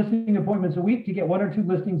 or 2 listing appointments a week to get 1 or 2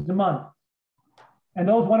 listings a month. And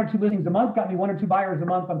those 1 or 2 listings a month got me 1 or 2 buyers a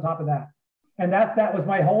month on top of that. And that was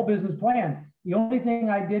my whole business plan. The only thing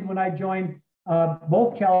I did when I joined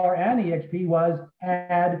both Keller and EXP was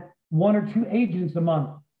add 1 or 2 agents a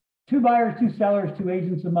month. 2 buyers, 2 sellers, 2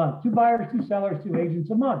 agents a month. 2 buyers, 2 sellers, 2 agents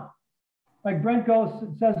a month. Like Brent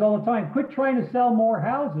says all the time, quit trying to sell more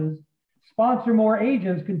houses, sponsor more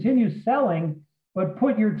agents, continue selling, but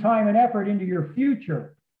put your time and effort into your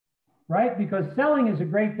future, right? Because selling is a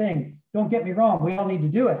great thing. Don't get me wrong. We all need to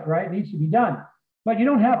do it, right? It needs to be done, but you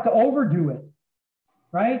don't have to overdo it,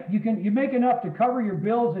 right? You make enough to cover your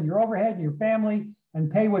bills and your overhead and your family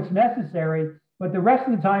and pay what's necessary, but the rest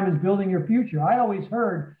of the time is building your future. I always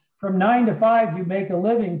heard from 9 to 5, you make a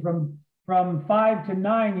living. From 5 to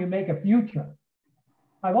 9, you make a future.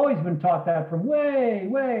 I've always been taught that from way,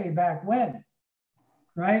 way back when,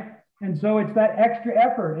 right? And so it's that extra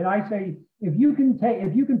effort. And I say, if you can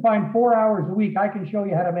find 4 hours a week, I can show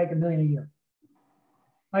you how to make $1 million a year.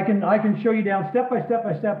 I can show you down step by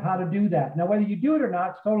step how to do that. Now, whether you do it or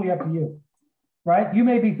not, it's totally up to you, right? You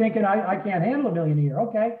may be thinking, I can't handle $1 million a year.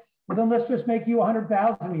 Okay, well then let's just make you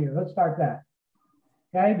 100,000 a year. Let's start that.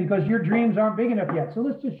 Okay, because your dreams aren't big enough yet. So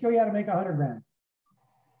let's just show you how to make 100 grand.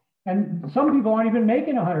 And some people aren't even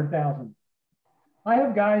making 100,000. I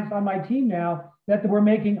have guys on my team now that were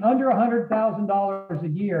making under $100,000 a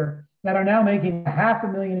year that are now making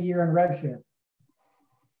 $500,000 a year in rev share.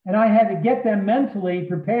 And I had to get them mentally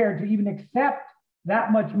prepared to even accept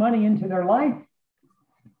that much money into their life.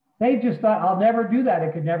 They just thought, I'll never do that.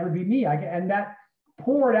 It could never be me. And that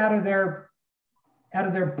poured out of their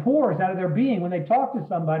pores, out of their being. When they talked to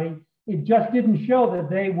somebody, it just didn't show that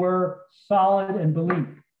they were solid in belief.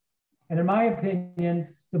 And in my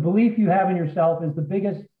opinion, the belief you have in yourself is the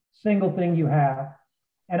biggest single thing you have.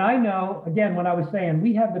 And I know, again, when I was saying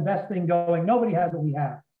we have the best thing going, nobody has what we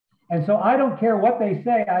have. And so I don't care what they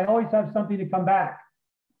say, I always have something to come back,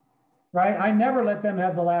 right? I never let them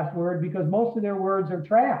have the last word because most of their words are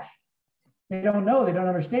trash. They don't know, they don't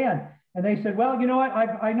understand. And they said, well, you know what?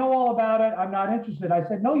 I know all about it. I'm not interested. I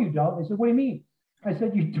said, no, you don't. They said, what do you mean? I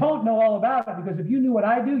said, you don't know all about it because if you knew what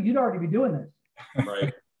I do, you'd already be doing this.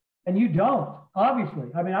 Right. And you don't,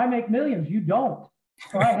 obviously. I mean, I make millions. You don't.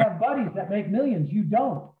 Or I have buddies that make millions. You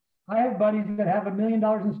don't. I have buddies that have $1 million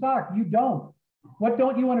in stock. You don't. What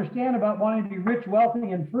don't you understand about wanting to be rich,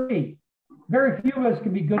 wealthy, and free? Very few of us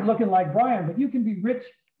can be good looking like Brian, but you can be rich,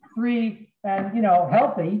 free, and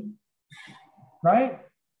healthy, right?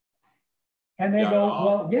 And they go,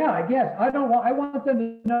 well, yeah, I guess. I want them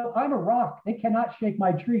to know I'm a rock. They cannot shake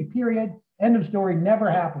my tree, period. End of story,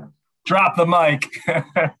 never happens. Drop the mic.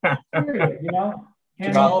 Period, And,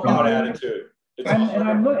 it's all about attitude.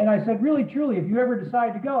 And I said, really, truly, if you ever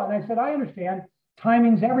decide to go, and I said, I understand,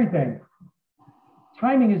 timing's everything.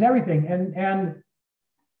 Timing is everything. And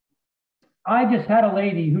I just had a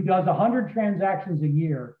lady who does 100 transactions a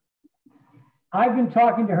year. I've been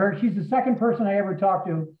talking to her. She's the second person I ever talked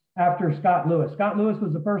to after Scott Lewis. Scott Lewis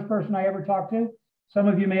was the first person I ever talked to. Some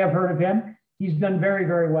of you may have heard of him. He's done very,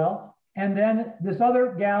 very well. And then this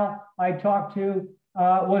other gal I talked to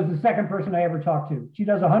was the second person I ever talked to. She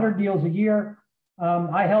does 100 deals a year.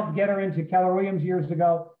 I helped get her into Keller Williams years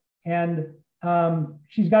ago. And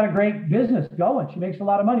she's got a great business going. She makes a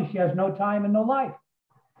lot of money. She has no time and no life.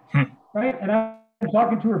 Right? And I've been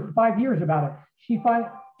talking to her for 5 years about it.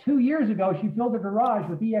 2 years ago, she filled her garage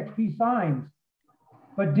with EXP signs,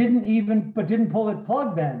 but didn't pull the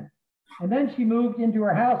plug then. And then she moved into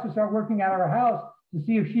her house to start working out of her house to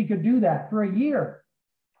see if she could do that for a year.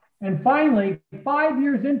 And finally, 5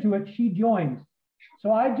 years into it, she joins.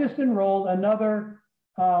 So I just enrolled another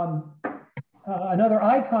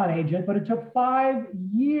icon agent, but it took 5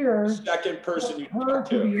 years second person for her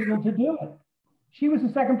to be able to do it. She was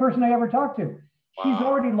the second person I ever talked to. Wow. She's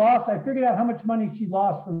already lost. I figured out how much money she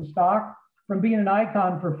lost from stock, from being an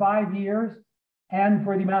icon for 5 years, and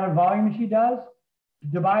for the amount of volume she does.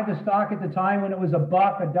 To buy the stock at the time when it was $1,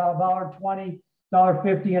 $1.20,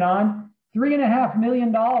 $1.50 and on, $3.5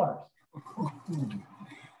 million.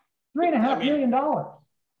 $3.5 million.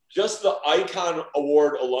 Just the Icon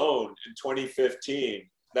Award alone in 2015,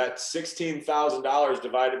 that $16,000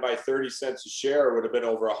 divided by 30 cents a share would have been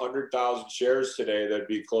over 100,000 shares today. That'd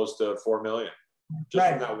be close to 4 million just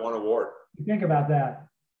from that one award. You think about that.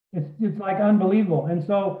 It's like unbelievable. And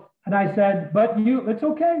so, and I said, but it's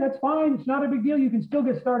okay. That's fine. It's not a big deal. You can still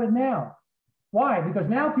get started now. Why? Because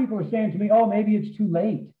now people are saying to me, oh, maybe it's too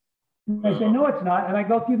late. And I say, no, it's not. And I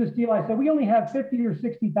go through this deal. I said, we only have 50 or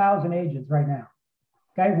 60,000 agents right now.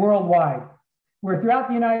 Okay, worldwide. We're throughout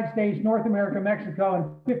the United States, North America, Mexico,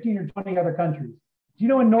 and 15 or 20 other countries. Do you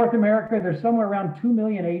know in North America, there's somewhere around 2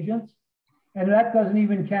 million agents? And that doesn't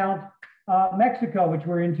even count Mexico, which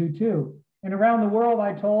we're into too. And around the world,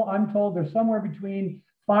 I'm told there's somewhere between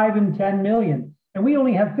 5 and 10 million. And we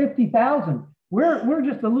only have 50,000. We're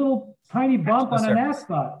just a little tiny bump on an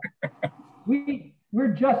asphalt. We're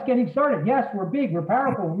just getting started. Yes, we're big, we're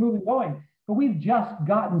powerful, we're moving, going, but we've just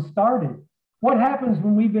gotten started. What happens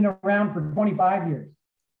when we've been around for 25 years?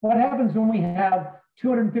 What happens when we have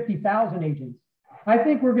 250,000 agents? I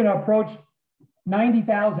think we're going to approach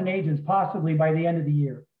 90,000 agents possibly by the end of the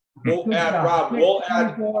year. We'll add, Rob, we'll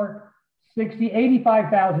add 60,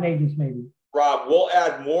 85,000 agents maybe. Rob, we'll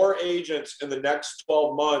add more agents in the next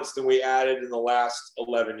 12 months than we added in the last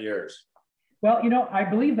 11 years. Well, I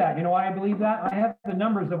believe that. I believe that. I have the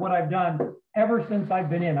numbers of what I've done ever since I've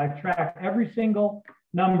been in. I've tracked every single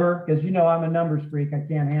number because, I'm a numbers freak. I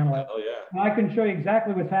can't handle it. Oh, yeah. And I can show you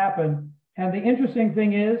exactly what's happened. And the interesting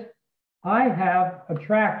thing is I have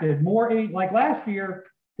attracted more, like last year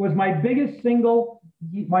was my biggest single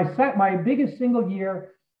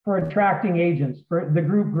year for attracting agents, for the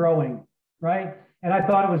group growing, right? And I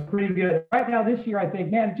thought it was pretty good. Right now, this year, I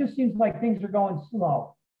think, man, it just seems like things are going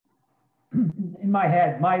slow. In my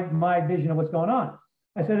head, my vision of what's going on.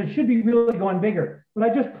 I said, it should be really going bigger. But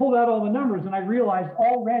I just pulled out all the numbers and I realized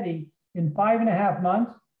already in 5.5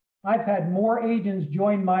 months, I've had more agents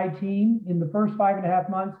join my team in the first 5.5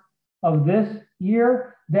 months of this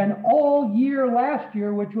year than all year last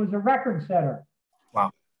year, which was a record setter.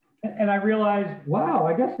 Wow. And I realized, wow,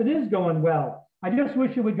 I guess it is going well. I just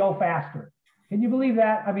wish it would go faster. Can you believe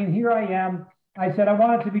that? I mean, here I am. I said, I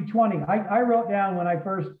want it to be 20. I wrote down when I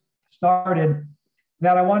first started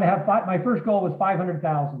that I want to have my first goal was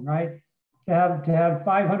 500,000, right? To have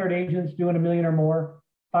 500 agents doing $1 million or more,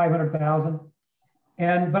 500,000.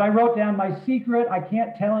 But I wrote down my secret, I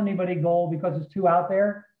can't tell anybody goal because it's too out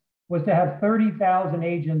there, was to have 30,000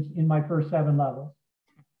 agents in my first 7 levels.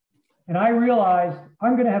 And I realized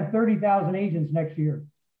I'm going to have 30,000 agents next year.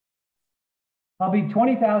 I'll be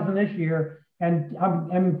 20,000 this year, and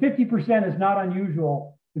 50% is not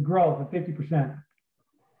unusual, the growth of 50%.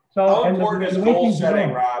 So, how important is goal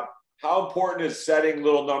setting, Rob? How important is setting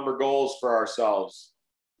little number goals for ourselves?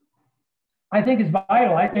 I think it's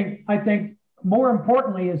vital. I think more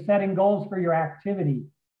importantly is setting goals for your activity.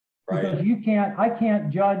 Right. Because I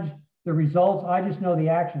can't judge the results. I just know the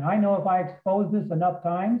action. I know if I expose this enough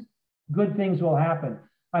times, good things will happen.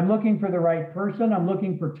 I'm looking for the right person. I'm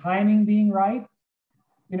looking for timing being right.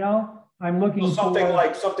 I'm looking for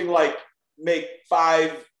something like make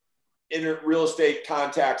 5 real estate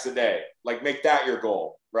contacts a day, like make that your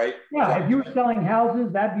goal, right? Yeah, if you were selling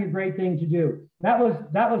houses, that'd be a great thing to do. That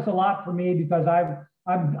was a lot for me because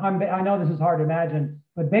I know this is hard to imagine,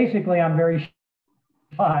 but basically I'm very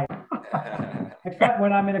shy, except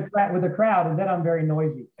when I'm with a crowd, and then I'm very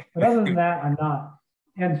noisy. But other than that, I'm not.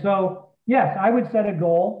 And so, yes, I would set a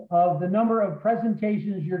goal of the number of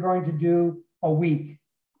presentations you're going to do a week.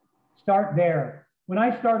 Start there. When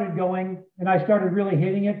I started going and I started really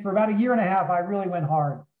hitting it, for about 1.5 years, I really went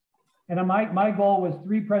hard. And my goal was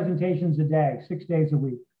 3 presentations a day, 6 days a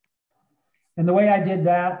week. And the way I did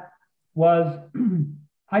that was,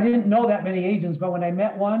 I didn't know that many agents, but when I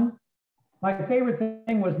met one, my favorite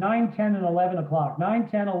thing was 9, 10, and 11 o'clock. 9,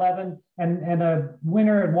 10, 11, and a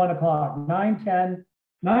winner at 1 o'clock. 9, 10,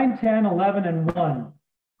 11, and 1,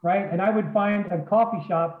 right? And I would find a coffee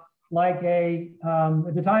shop like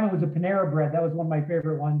at the time it was a Panera Bread. That was one of my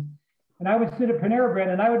favorite ones. And I would sit at Panera Bread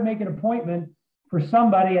and I would make an appointment for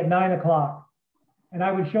somebody at 9 o'clock. And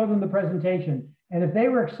I would show them the presentation. And if they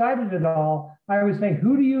were excited at all, I would say,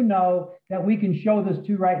 who do you know that we can show this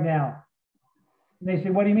to right now? And they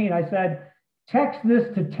said, what do you mean? I said, text this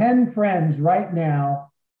to 10 friends right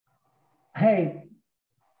now. Hey,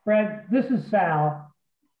 Fred, this is Sal.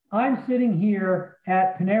 I'm sitting here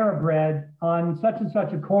at Panera Bread on such and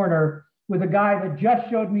such a corner with a guy that just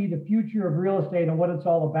showed me the future of real estate and what it's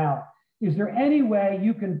all about. Is there any way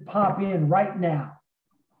you can pop in right now?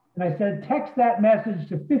 And I said, text that message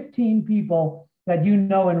to 15 people that you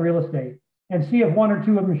know in real estate and see if 1 or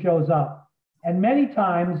 2 of them shows up. And many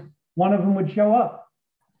times, one of them would show up.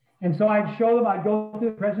 And so I'd show them, I'd go through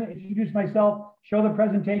the presentation, introduce myself, show the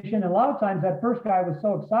presentation. And a lot of times that first guy was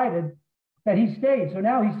so excited that he stayed. So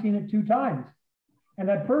now he's seen it 2 times. And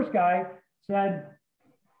that first guy said,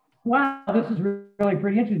 wow, this is really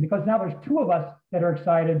pretty interesting because now there's 2 of us that are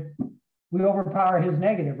excited. We overpower his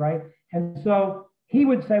negative, right? And so he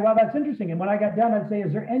would say, well, that's interesting. And when I got done, I'd say,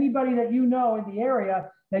 is there anybody that you know in the area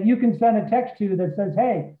that you can send a text to that says,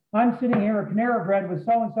 hey, I'm sitting here at Panera Bread with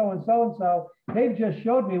so-and-so and so-and-so. They've just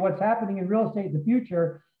showed me what's happening in real estate in the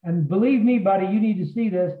future. And believe me, buddy, you need to see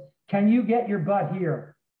this. Can you get your butt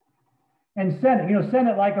here? And send it, send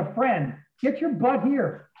it like a friend. Get your butt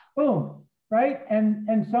here. Boom, right?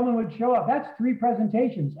 And someone would show up. That's 3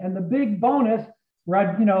 presentations. And the big bonus,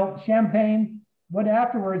 champagne, But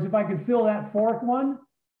afterwards, if I could fill that fourth one,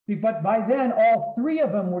 but by then all three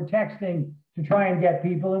of them were texting to try and get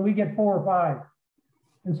people, and we get 4 or 5.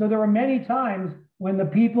 And so there were many times when the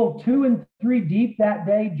people 2 and 3 deep that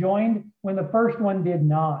day joined when the first one did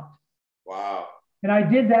not. Wow. And I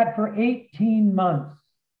did that for 18 months.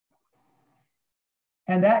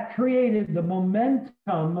 And that created the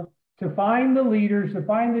momentum to find the leaders, to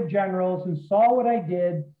find the generals who saw what I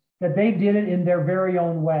did, that they did it in their very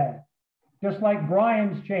own way. Just like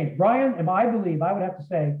Brian's changed. Brian, and I believe, I would have to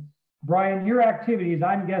say, Brian, your activities,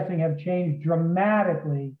 I'm guessing, have changed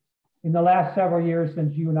dramatically in the last several years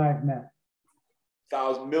since you and I have met.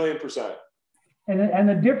 1,000,000,000%. And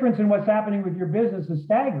the difference in what's happening with your business is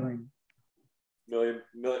staggering.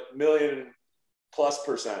 Million plus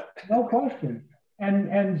percent. No question.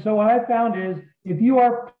 And so what I found is, if you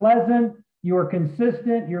are pleasant, you are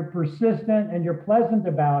consistent, you're persistent, and you're pleasant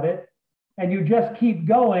about it, and you just keep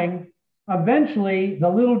going, eventually the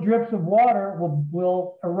little drips of water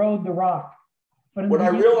will erode the rock. But what I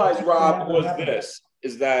realized, Rob, was this,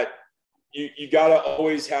 is that you got to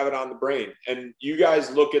always have it on the brain. And you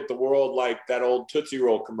guys look at the world like that old Tootsie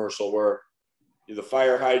Roll commercial where the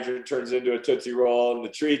fire hydrant turns into a Tootsie Roll and the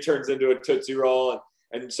tree turns into a Tootsie Roll.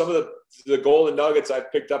 And some of the golden nuggets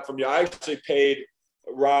I've picked up from you, I actually paid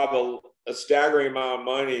Rob a staggering amount of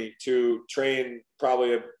money to train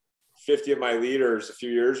probably 50 of my leaders a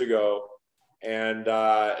few years ago. And,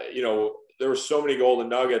 there were so many golden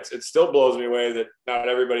nuggets. It still blows me away that not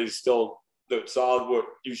everybody's still solid. What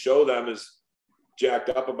you show them is jacked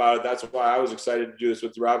up about it. That's why I was excited to do this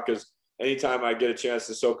with Rob, because anytime I get a chance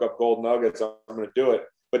to soak up gold nuggets, I'm going to do it.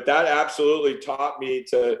 But that absolutely taught me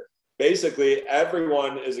to basically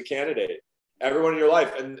everyone is a candidate, everyone in your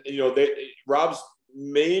life. And, Rob's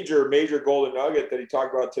major golden nugget that he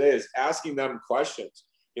talked about today is asking them questions.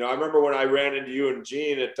 I remember when I ran into you and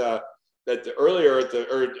Gene at a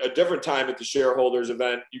different time at the shareholders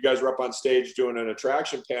event, you guys were up on stage doing an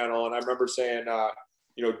attraction panel. And I remember saying,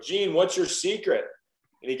 Gene, what's your secret?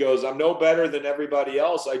 And he goes, I'm no better than everybody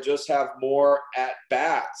else. I just have more at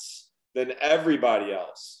bats than everybody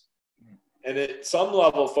else. And at some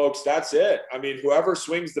level, folks, that's it. I mean, whoever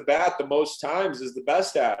swings the bat the most times is the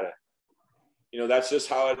best at it. That's just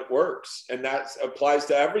how it works. And that applies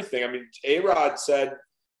to everything. I mean, A-Rod said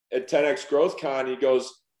at 10X Growth Con, he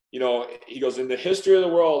goes, in the history of the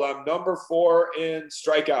world, I'm number 4 in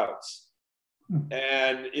strikeouts.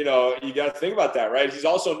 And, you got to think about that, right? He's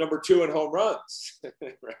also number 2 in home runs,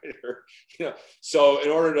 right? So in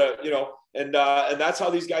order to, and that's how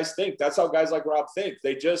these guys think. That's how guys like Rob think.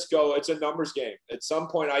 They just go, it's a numbers game. At some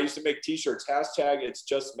point, I used to make t-shirts, hashtag it's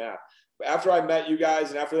just math. After I met you guys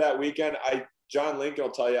and after that weekend, John Lincoln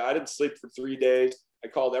will tell you, I didn't sleep for 3 days. I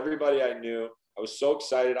called everybody I knew. I was so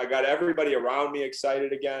excited. I got everybody around me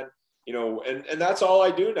excited again, and that's all I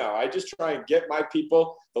do now. I just try and get my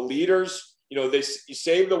people, the leaders, you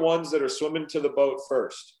save the ones that are swimming to the boat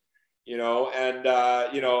first,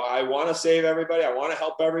 I want to save everybody. I want to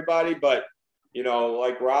help everybody, but,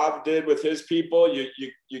 like Rob did with his people,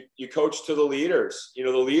 you coach to the leaders. The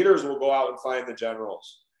leaders will go out and find the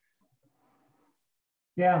generals.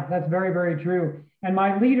 Yeah, that's very, very true. And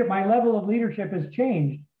my level of leadership has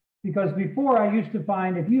changed. Because before, I used to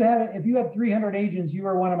find if you had 300 agents, you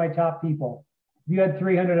were one of my top people. If you had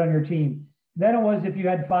 300 on your team. Then it was if you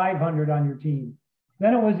had 500 on your team.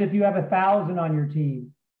 Then it was if you have 1,000 on your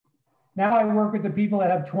team. Now I work with the people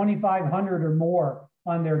that have 2,500 or more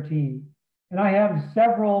on their team. And I have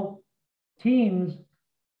several teams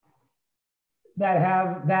that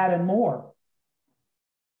have that and more.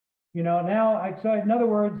 So in other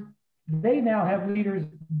words, they now have leaders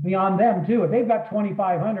beyond them too. If they've got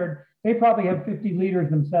 2,500, they probably have 50 leaders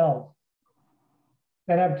themselves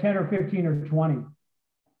that have 10 or 15 or 20,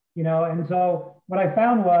 and so what I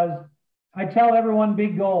found was I tell everyone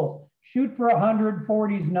big goals, shoot for 100,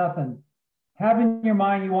 40's nothing. Have in your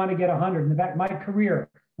mind, you want to get 100. In fact, my career,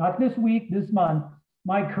 not this week, this month,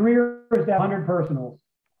 my career is at 100 personals,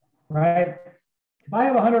 right? If I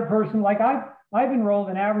have 100 person, like I've enrolled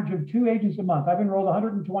an average of 2 agents a month. I've enrolled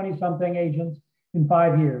 120 something agents in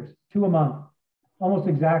 5 years, 2 a month, almost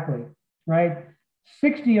exactly, right?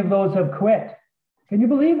 60 of those have quit. Can you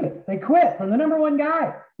believe it? They quit from the number 1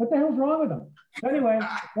 guy. What the hell's wrong with them? So anyway,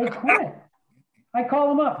 they quit. I call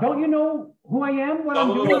them up. Don't you know who I am? What I'm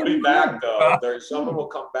doing? Some of them will be back, though. Some of them will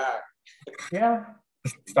come back. Yeah.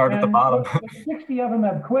 Start at the bottom. 60 of them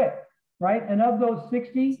have quit, right? And of those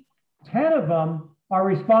 60, 10 of them are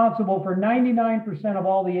responsible for 99% of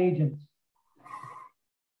all the agents,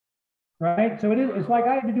 right? So it's like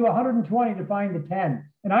I had to do 120 to find the 10,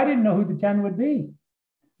 and I didn't know who the 10 would be.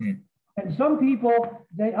 And some people,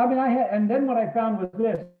 and then what I found was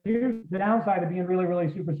this, here's the downside of being really,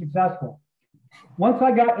 really super successful. Once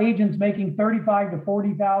I got agents making 35 to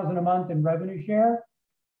 40,000 a month in revenue share,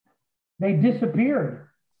 they disappeared.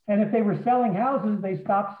 And if they were selling houses, they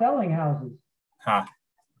stopped selling houses. Huh.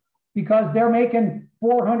 Because they're making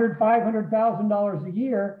 $400,000, $500,000 a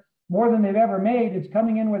year, more than they've ever made. It's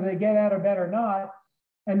coming in whether they get out of bed or not.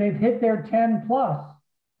 And they've hit their 10 plus.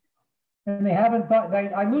 And they haven't thought,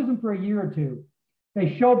 I lose them for a year or two.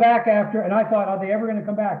 They show back after, and I thought, are they ever going to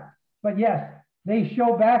come back? But yes, they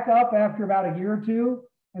show back up after about a year or two,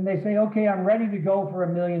 and they say, okay, I'm ready to go for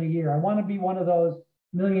 $1 million a year. I want to be one of those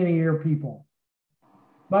 $1 million a year people.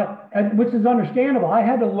 But, which is understandable. I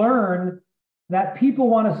had to learn that people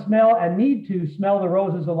want to smell and need to smell the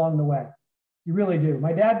roses along the way. You really do.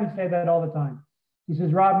 My dad would say that all the time. He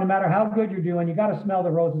says, Rob, no matter how good you're doing, you got to smell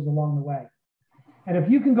the roses along the way. And if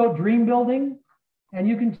you can go dream building and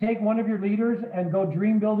you can take one of your leaders and go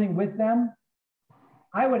dream building with them,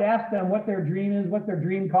 I would ask them what their dream is, what their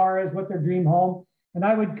dream car is, what their dream home. And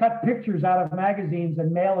I would cut pictures out of magazines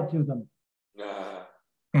and mail it to them.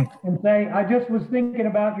 And say, I just was thinking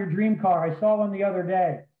about your dream car. I saw one the other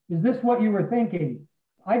day. Is this what you were thinking?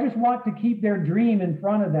 I just want to keep their dream in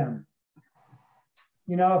front of them.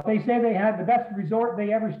 You know, if they say they had the best resort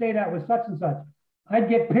they ever stayed at was such and such, I'd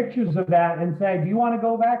get pictures of that and say, do you want to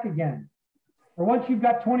go back again? Or once you've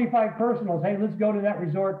got 25 personals, hey, let's go to that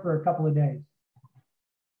resort for a couple of days.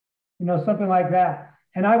 You know, something like that.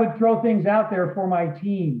 And I would throw things out there for my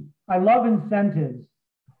team. I love incentives.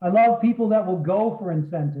 I love people that will go for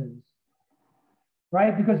incentives,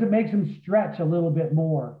 right? Because it makes them stretch a little bit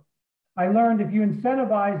more. I learned if you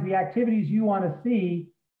incentivize the activities you want to see,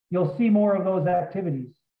 you'll see more of those activities.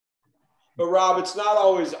 But Rob, it's not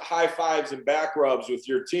always high fives and back rubs with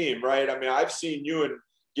your team, right? I mean, I've seen you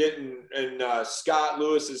get in Scott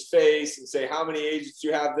Lewis's face and say, how many agents do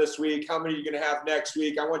you have this week? How many are you going to have next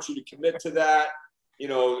week? I want you to commit to that, you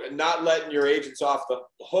know, not letting your agents off the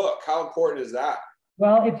hook. How important is that?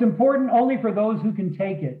 Well, it's important only for those who can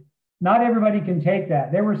take it. Not everybody can take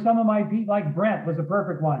that. There were some of my people, like Brent was a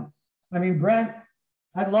perfect one. I mean, Brent,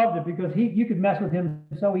 I loved it because you could mess with him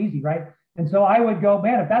so easy, right? And so I would go,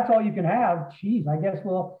 man, if that's all you can have, geez, I guess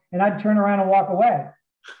and I'd turn around and walk away.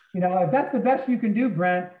 You know, if that's the best you can do,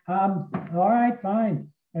 Brent, all right, fine.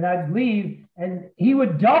 And I'd leave and he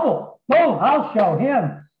would double. Boom, I'll show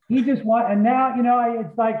him. He just and now, you know,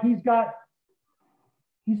 it's like he's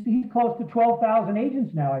close to 12,000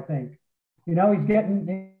 agents now, I think. You know, he's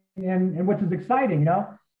getting, and which is exciting,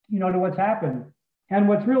 you know, to what's happened. And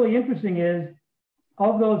what's really interesting is,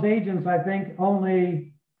 of those agents, I want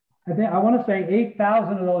to say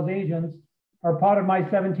 8,000 of those agents are part of my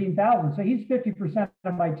 17,000. So he's 50%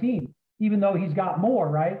 of my team, even though he's got more,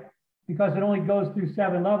 right? Because it only goes through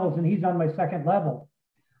 7 levels and he's on my 2nd level.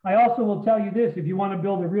 I also will tell you this, if you want to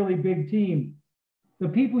build a really big team, the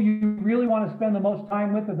people you really want to spend the most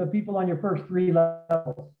time with are the people on your first 3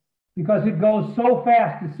 levels, because it goes so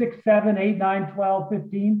fast to 6, 7, 8, 9, 12,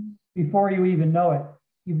 15 before you even know it.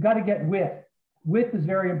 You've got to get width. Width is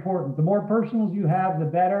very important. The more personals you have, the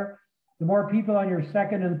better. The more people on your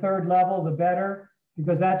 2nd and 3rd level, the better,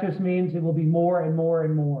 because that just means it will be more and more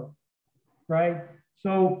and more, right?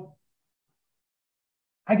 So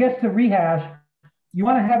I guess to rehash, you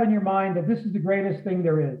want to have in your mind that this is the greatest thing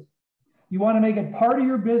there is. You want to make it part of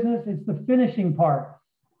your business. It's the finishing part.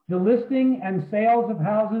 The listing and sales of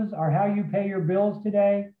houses are how you pay your bills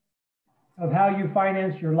today, of how you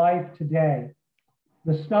finance your life today.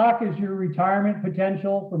 The stock is your retirement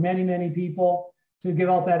potential for many, many people to give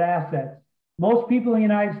out that asset. Most people in the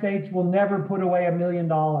United States will never put away $1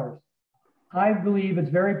 million. I believe it's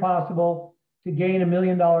very possible to gain $1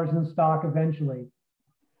 million in stock eventually.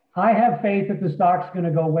 I have faith that the stock's going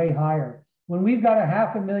to go way higher. When we've got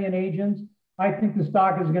 500,000 agents, I think the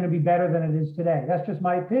stock is going to be better than it is today. That's just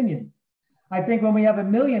my opinion. I think when we have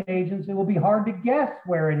 1 million agents, it will be hard to guess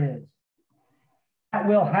where it is. That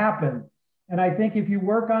will happen. And I think if you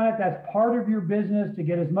work on it, that's part of your business to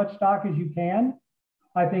get as much stock as you can.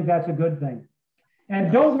 I think that's a good thing.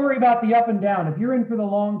 And don't worry about the up and down. If you're in for the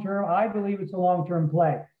long term, I believe it's a long-term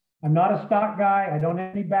play. I'm not a stock guy. I don't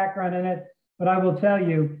have any background in it, but I will tell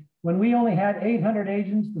you, when we only had 800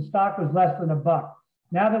 agents, the stock was less than $1.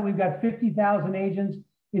 Now that we've got 50,000 agents,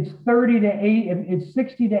 it's 60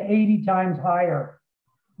 to 80 times higher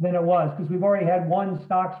than it was, because we've already had 1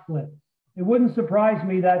 stock split. It wouldn't surprise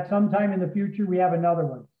me that sometime in the future we have another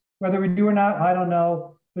one. Whether we do or not, I don't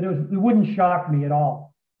know, but it wouldn't shock me at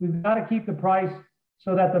all. We've got to keep the price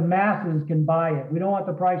so that the masses can buy it. We don't want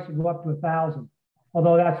the price to go up to 1,000,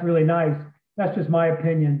 although that's really nice. That's just my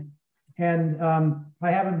opinion. And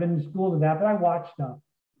I haven't been schooled to that, but I watch stuff,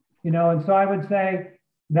 you know. And so I would say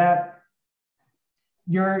that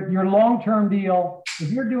your long-term deal,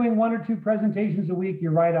 if you're doing 1 or 2 presentations a week,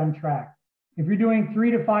 you're right on track. If you're doing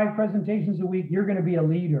 3 to 5 presentations a week, you're going to be a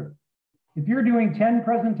leader. If you're doing 10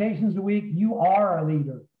 presentations a week, you are a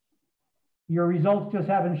leader. Your results just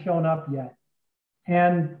haven't shown up yet.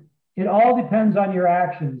 And it all depends on your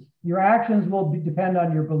actions. Your actions will depend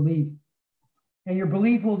on your belief. And your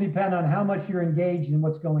belief will depend on how much you're engaged in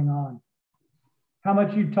what's going on, how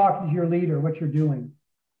much you talk to your leader, what you're doing.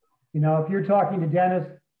 You know, if you're talking to Dennis,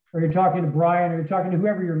 or you're talking to Brian, or you're talking to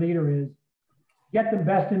whoever your leader is, get the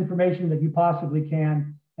best information that you possibly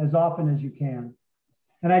can as often as you can.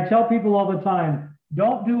 And I tell people all the time,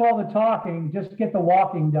 don't do all the talking, just get the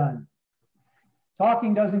walking done.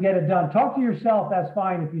 Talking doesn't get it done. Talk to yourself, that's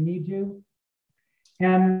fine if you need to.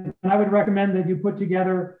 And I would recommend that you put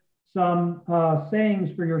together some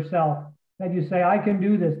sayings for yourself, that you say, I can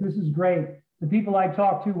do this, this is great. The people I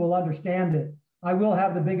talk to will understand it. I will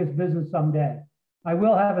have the biggest business someday. I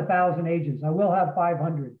will have 1,000 agents. I will have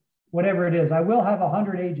 500, whatever it is. I will have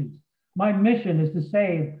 100 agents. My mission is to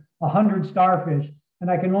save 100 starfish, and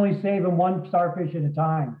I can only save them 1 starfish at a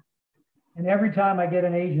time. And every time I get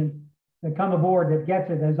an agent that come aboard that gets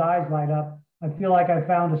it, his eyes light up, I feel like I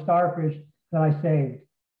found a starfish that I saved.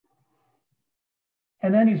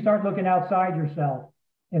 And then you start looking outside yourself.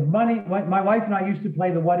 If money, my wife and I used to play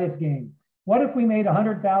the what if game. What if we made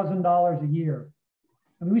 $100,000 a year?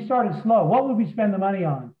 And we started slow. What would we spend the money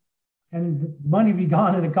on? And the money would be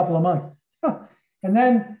gone in a couple of months. And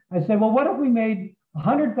then I said, well, what if we made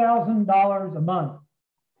 $100,000 a month?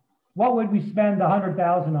 What would we spend the $100,000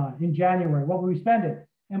 on in January? What would we spend it?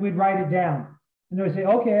 And we'd write it down. And they would say,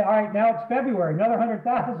 okay, all right, now it's February, another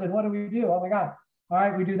 100,000. What do we do? Oh my God. All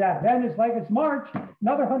right, we do that. Then it's like, it's March,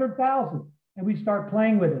 another 100,000. And we start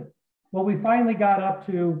playing with it. Well, we finally got up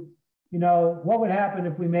to, you know, what would happen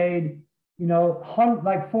if we made, you know,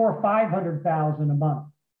 like 400,000 or 500,000 a month?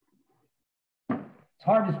 It's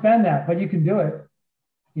hard to spend that, but you can do it,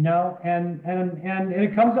 you know, and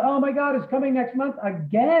it comes, oh my God, it's coming next month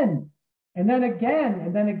again. And then again,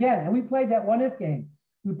 and then again. And we played that what if game.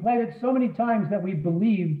 We played it so many times that we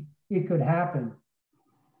believed it could happen.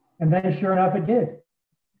 And then sure enough, it did.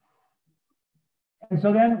 And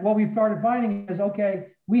so then what we started finding is, okay,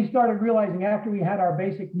 we started realizing after we had our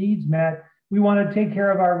basic needs met, we want to take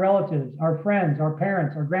care of our relatives, our friends, our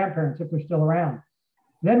parents, our grandparents, if they're still around.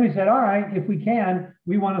 Then we said, all right, if we can,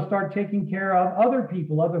 we want to start taking care of other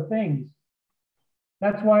people, other things.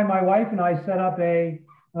 That's why my wife and I set up a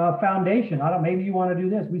foundation. Maybe you want to do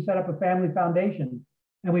this. We set up a family foundation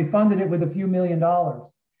and we funded it with a few $1 million.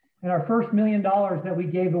 And our first $1 million that we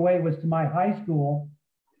gave away was to my high school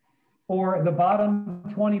for the bottom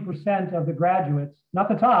 20% of the graduates, not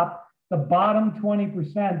the top, the bottom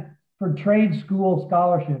 20% for trade school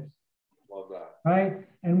scholarships. Love that. Right?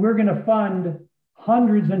 And we're going to fund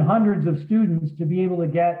hundreds and hundreds of students to be able to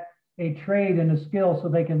get a trade and a skill so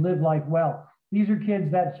they can live life well. These are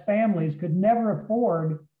kids that families could never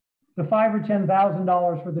afford the $5,000 or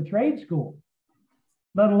 $10,000 for the trade school,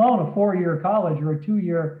 let alone a 4-year college or a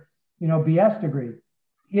 2-year, you know, BS degree.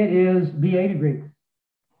 It is BA degree.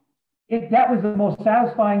 That was the most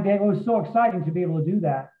satisfying day. It was so exciting to be able to do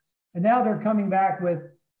that. And now they're coming back with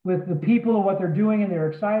the people of what they're doing, and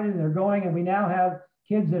they're excited and they're going. And we now have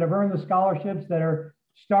kids that have earned the scholarships that are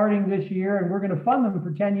starting this year, and we're going to fund them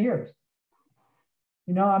for 10 years.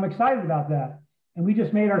 You know, I'm excited about that. And we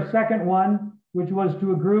just made our second one, which was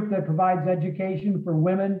to a group that provides education for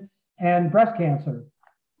women and breast cancer.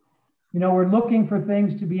 You know, we're looking for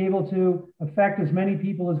things to be able to affect as many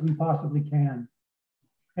people as we possibly can.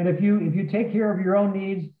 And if you take care of your own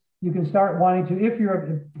needs, you can start wanting to, if you're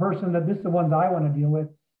a person that this is the ones I want to deal with,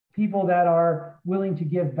 people that are willing to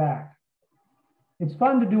give back. It's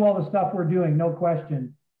fun to do all the stuff we're doing, no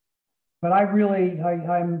question. But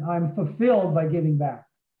I'm fulfilled by giving back.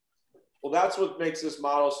 Well, that's what makes this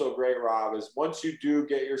model so great, Rob, is once you do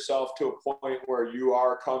get yourself to a point where you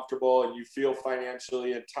are comfortable and you feel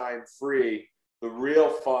financially and time free, the real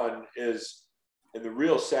fun is, and the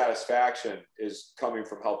real satisfaction is coming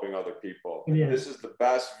from helping other people. This is the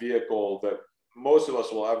best vehicle that most of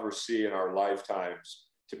us will ever see in our lifetimes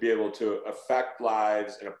to be able to affect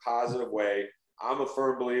lives in a positive way. I'm a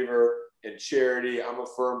firm believer in charity. I'm a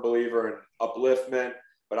firm believer in upliftment,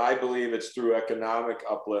 but I believe it's through economic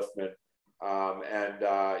upliftment.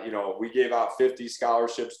 You know, we gave out 50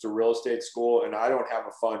 scholarships to real estate school, and I don't have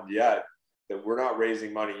a fund yet. That we're not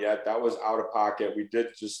raising money yet. That was out of pocket. We did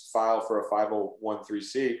just file for a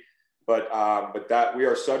 501(c), but that we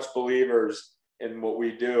are such believers in what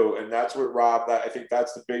we do. And that's what Rob, I think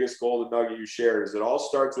that's the biggest golden nugget you shared, is it all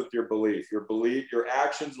starts with your belief. Your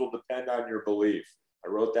actions will depend on your belief. I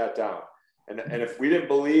wrote that down. And if we didn't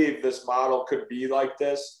believe this model could be like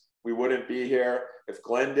this, we wouldn't be here. If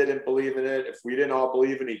Glenn didn't believe in it, if we didn't all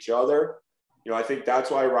believe in each other, you know, I think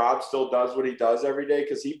that's why Rob still does what he does every day,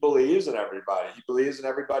 because he believes in everybody. He believes in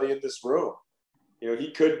everybody in this room. You know,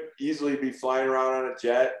 he could easily be flying around on a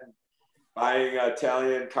jet and buying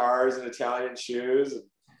Italian cars and Italian shoes.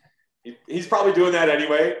 And he's probably doing that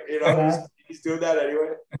anyway. You know, he's doing that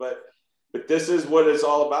anyway. But this is what it's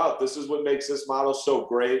all about. This is what makes this model so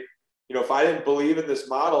great. You know, if I didn't believe in this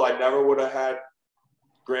model, I never would have had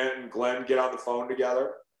Grant and Glenn get on the phone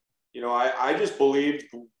together. You know, I just believed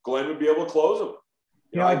Glenn would be able to close them.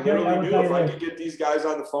 You know, I literally knew if I could get these guys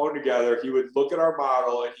on the phone together, he would look at our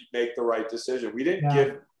model and he'd make the right decision. We didn't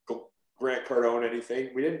give Grant Cardone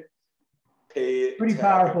anything. We didn't pay it. Pretty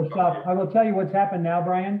powerful stuff. I will tell you what's happened now,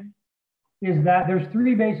 Brian, is that there's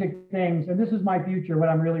three basic things, and this is my future, what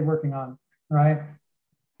I'm really working on, right?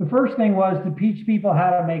 The first thing was to teach people how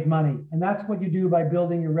to make money. And that's what you do by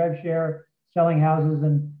building your rev share, selling houses,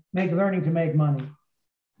 and learning to make money.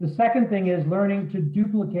 The second thing is learning to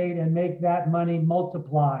duplicate and make that money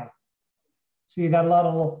multiply. So you got a lot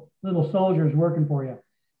of little soldiers working for you.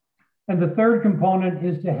 And the third component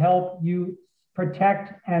is to help you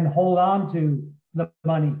protect and hold on to the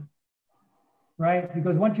money, right?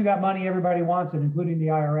 Because once you got money, everybody wants it, including the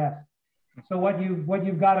IRS. So what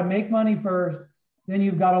you've got to make money first, then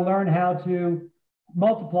you've got to learn how to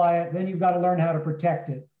multiply it, then you've got to learn how to protect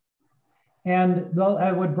it. And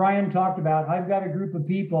what Brian talked about, I've got a group of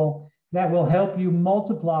people that will help you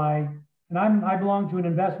multiply. And I belong to an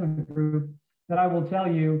investment group that I will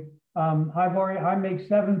tell you, I make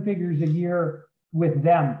 7 figures a year with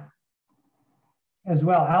them as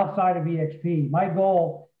well, outside of EXP. My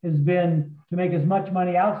goal has been to make as much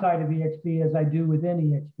money outside of EXP as I do within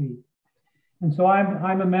EXP. And so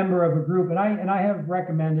I'm a member of a group, and I have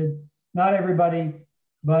recommended, not everybody,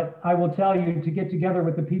 but I will tell you to get together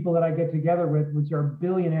with the people that I get together with, which are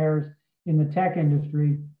billionaires in the tech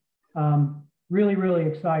industry. Really, really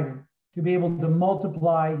excited to be able to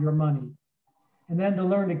multiply your money and then to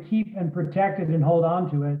learn to keep and protect it and hold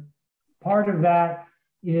on to it. Part of that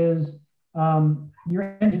is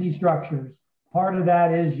your entity structures. Part of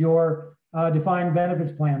that is your defined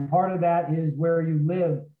benefits plan. Part of that is where you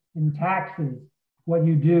live, in taxes, what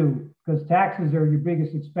you do, because taxes are your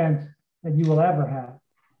biggest expense that you will ever have.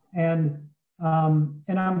 And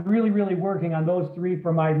I'm really, really working on those 3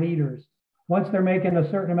 for my leaders. Once they're making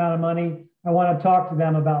a certain amount of money, I want to talk to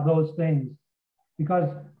them about those things, because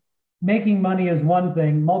making money is one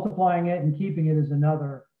thing, multiplying it and keeping it is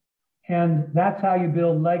another. And that's how you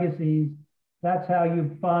build legacies. That's how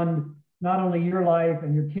you fund not only your life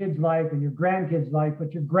and your kids' life and your grandkids' life,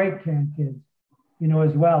 but your great grandkids, you know,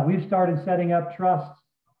 as well. We've started setting up trusts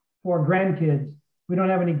for grandkids. We don't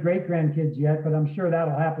have any great grandkids yet, but I'm sure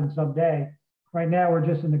that'll happen someday. Right now, we're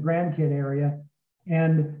just in the grandkid area.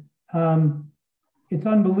 And it's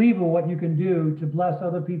unbelievable what you can do to bless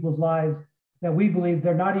other people's lives that we believe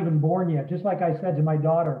they're not even born yet. Just like I said to my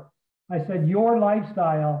daughter, I said, your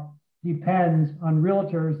lifestyle depends on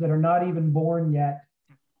realtors that are not even born yet.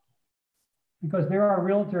 Because there are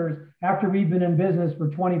realtors, after we've been in business for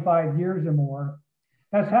 25 years or more,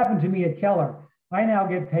 that's happened to me at Keller. I now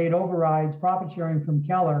get paid overrides, profit sharing from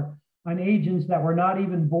Keller on agents that were not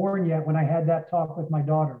even born yet when I had that talk with my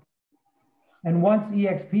daughter. And once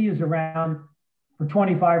EXP is around for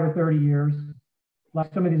 25 or 30 years,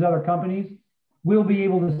 like some of these other companies, we'll be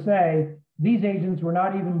able to say, these agents were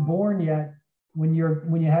not even born yet when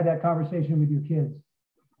you had that conversation with your kids.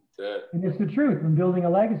 That's it. And it's the truth. And building a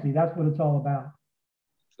legacy, that's what it's all about.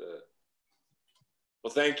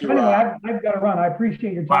 Well, thank you, anyway, Rob. I've got to run. I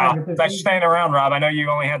appreciate your time. Wow. Thanks for staying around, Rob. I know you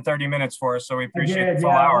only had 30 minutes for us, so we appreciate the full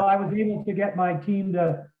hour. Well, I was able to get my team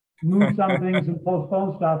to move some things and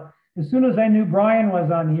postpone stuff. As soon as I knew Brian was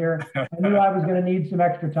on here, I knew I was going to need some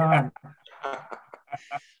extra time.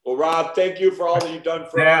 Well, Rob, thank you for all that you've done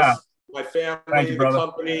for us, my family, the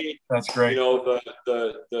company. That's great. You know,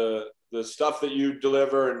 the stuff that you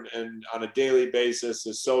deliver and on a daily basis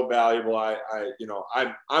is so valuable.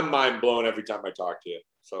 I'm mind blown every time I talk to you.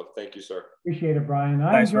 So thank you, sir. Appreciate it, Brian.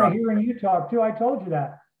 I enjoy hearing you talk too. I told you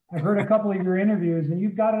that. I've heard a couple of your interviews, and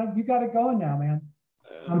you've got it going now, man.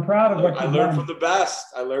 I'm proud of what you've done. I learned from the best.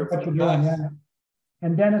 Yeah.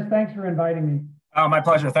 And Dennis, thanks for inviting me. Oh, my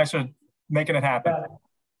pleasure. Thanks for making it happen.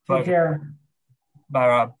 Take care. Bye,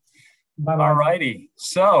 Rob. Bye-bye. All righty.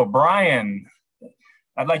 So, Brian,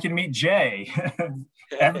 I'd like you to meet Jay.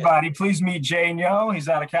 Everybody, please meet Jay Ngo. He's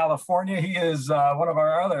out of California. He is one of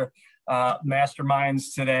our other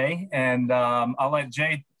masterminds today. And I'll let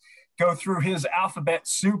Jay go through his alphabet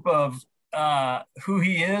soup of who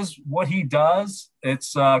he is, what he does.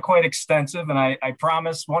 It's quite extensive, and I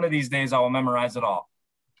promise one of these days I will memorize it all.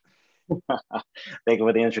 Thank you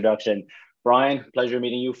for the introduction. Brian, pleasure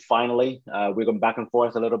meeting you finally. We're going back and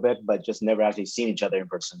forth a little bit, but just never actually seen each other in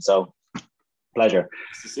person. So pleasure.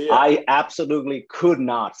 Nice to see you. I absolutely could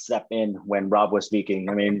not step in when Rob was speaking.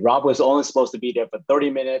 I mean, Rob was only supposed to be there for 30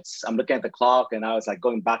 minutes. I'm looking at the clock and I was like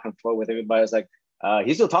going back and forth with everybody. I was like,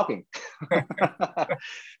 he's still talking.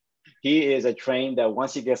 He is a train that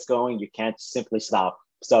once he gets going, you can't simply stop.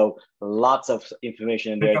 So lots of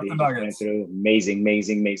information in there that he just went through. Amazing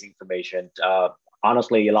information.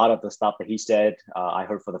 Honestly, a lot of the stuff that he said, I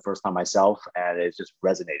heard for the first time myself, and it just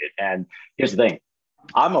resonated. And here's the thing.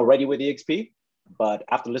 I'm already with EXP, but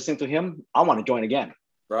after listening to him, I want to join again.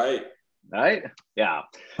 Right. Yeah.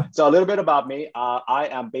 So a little bit about me. I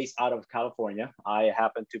am based out of California. I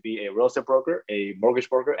happen to be a real estate broker, a mortgage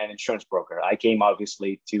broker, and insurance broker. I came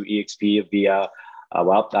obviously to EXP via, I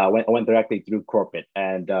went directly through corporate,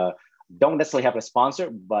 and don't necessarily have a sponsor,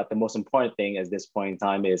 but the most important thing at this point in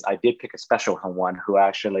time is I did pick a special one who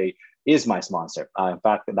actually is my sponsor. In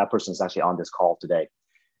fact, that person is actually on this call today.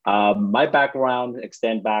 My background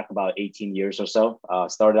extend back about 18 years or so.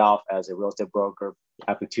 Started off as a real estate broker.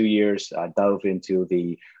 After 2 years, I dove into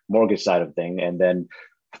the mortgage side of things. And then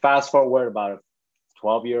fast forward about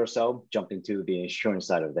 12 years or so, jumped into the insurance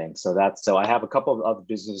side of things. So I have a couple of other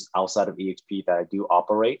businesses outside of EXP that I do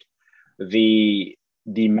operate. The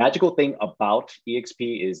magical thing about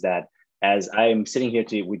EXP is that as I'm sitting here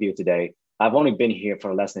with you today, I've only been here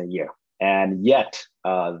for less than a year. And yet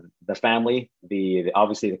the family,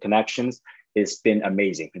 obviously the connections, it's been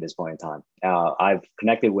amazing at this point in time. I've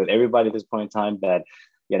connected with everybody at this point in time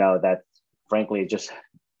that frankly, just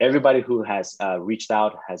everybody who has reached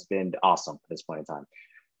out has been awesome at this point in time.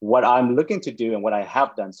 What I'm looking to do and what I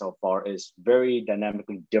have done so far is very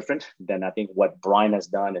dynamically different than I think what Brian has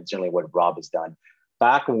done and generally what Rob has done.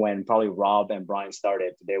 Back when probably Rob and Brian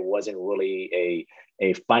started, there wasn't really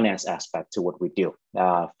a finance aspect to what we do.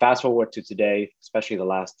 Fast forward to today, especially the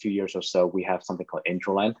last 2 years or so, we have something called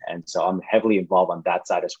IntroLend. And so I'm heavily involved on that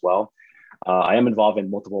side as well. I am involved in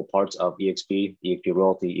multiple parts of EXP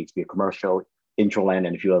Realty, EXP Commercial, IntroLend,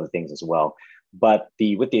 and a few other things as well. But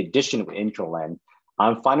with the addition of IntroLend,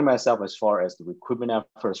 I'm finding myself as far as the recruitment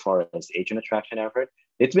effort, as far as agent attraction effort,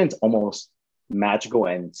 it's been almost magical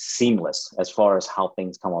and seamless as far as how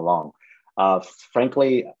things come along.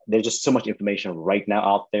 Frankly, there's just so much information right now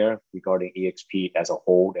out there regarding EXP as a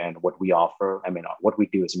whole and what we offer. I mean, what we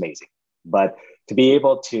do is amazing. But to be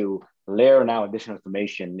able to layer now additional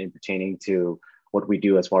information in pertaining to what we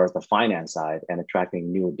do as far as the finance side and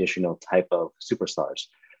attracting new additional type of superstars.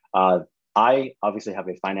 I obviously have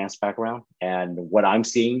a finance background, and what I'm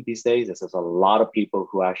seeing these days is there's a lot of people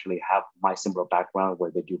who actually have my similar background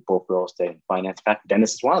where they do both real estate and finance. In fact,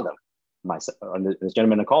 Dennis is one of them, this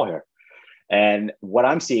gentleman in the call here. And what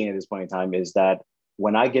I'm seeing at this point in time is that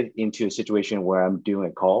when I get into a situation where I'm doing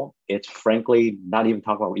a call, it's frankly not even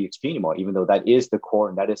talking about EXP anymore, even though that is the core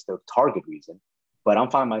and that is the target reason. But I'm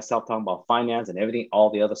finding myself talking about finance and everything, all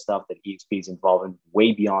the other stuff that EXP is involved in,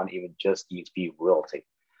 way beyond even just EXP realty.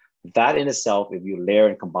 That in itself, if you layer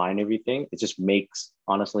and combine everything, it just makes,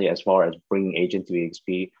 honestly, as far as bringing agent to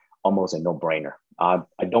EXP, almost a no-brainer. I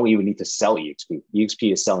don't even need to sell EXP.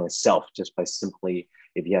 EXP is selling itself just by simply,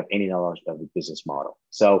 if you have any knowledge of the business model.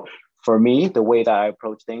 So for me, the way that I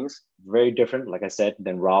approach things, very different, like I said,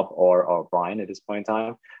 than Rob or Brian at this point in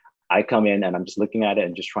time. I come in and I'm just looking at it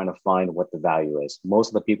and just trying to find what the value is. Most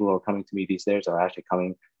of the people who are coming to me these days are actually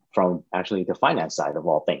coming from actually the finance side of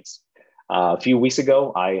all things. A few weeks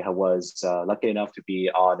ago, I was lucky enough to be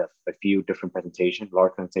on a few different presentations,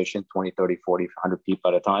 large presentations, 20, 30, 40, 100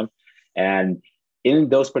 people at a time. And in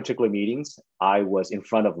those particular meetings, I was in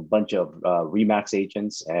front of a bunch of RE/MAX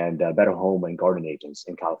agents and Better Home and Garden agents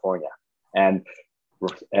in California. And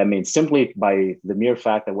I mean, simply by the mere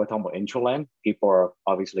fact that we're talking about IntroLend, people are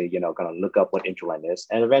obviously, going to look up what IntroLend is,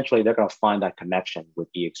 and eventually they're going to find that connection with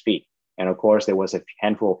EXP. And of course, there was a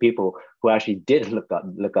handful of people who actually did look up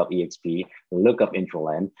EXP, look up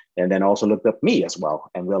IntroLend, and then also looked up me as well,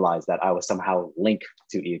 and realized that I was somehow linked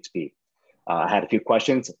to EXP. I had a few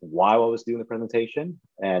questions while I was doing the presentation,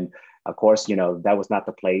 and of course, that was not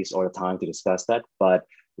the place or the time to discuss that. But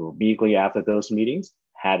immediately after those meetings,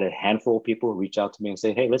 had a handful of people reach out to me and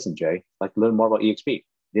say, "Hey, listen, Jay, I'd like to learn more about EXP."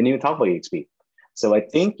 Didn't even talk about EXP. So I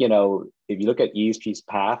think, if you look at EXP's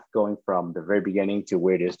path going from the very beginning to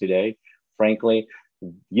where it is today, frankly,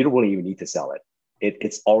 you don't really even need to sell it.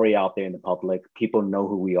 it's already out there in the public. People know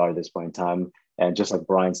who we are at this point in time. And just like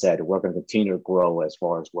Brian said, we're going to continue to grow as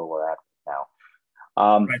far as where we're at now.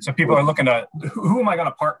 Right. So people are looking to, who am I going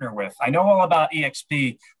to partner with? I know all about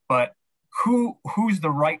EXP, but who's the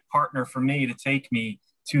right partner for me to take me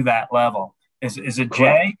to that level? Is it Jay?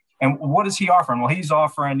 Correct. And what is he offering? Well, he's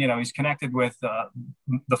offering, he's connected with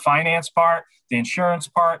the finance part, the insurance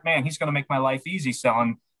part. Man, he's going to make my life easy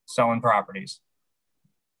selling properties.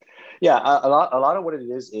 Yeah, a lot of what it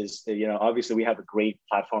is, obviously we have a great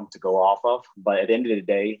platform to go off of, but at the end of the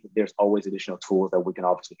day, there's always additional tools that we can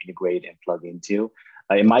obviously integrate and plug into.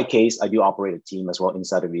 In my case, I do operate a team as well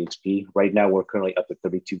inside of EXP. Right now, we're currently up to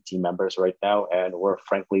 32 team members right now, and we're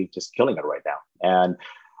frankly just killing it right now.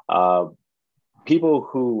 And people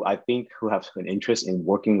who I think who have an interest in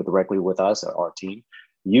working directly with us or our team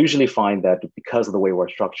usually find that because of the way we're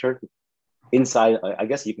structured, inside, I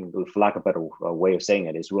guess you can, for lack of a better way of saying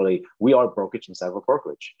it, is really, we are brokerage inside of a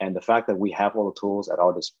brokerage. And the fact that we have all the tools at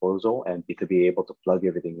our disposal and to be able to plug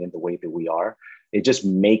everything in the way that we are, it just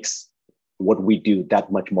makes what we do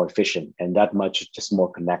that much more efficient and that much just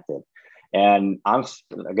more connected. And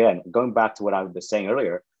again, going back to what I was saying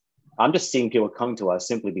earlier, I'm just seeing people come to us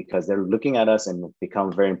simply because they're looking at us and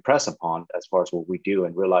become very impressed upon as far as what we do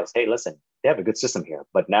and realize, hey, listen, they have a good system here,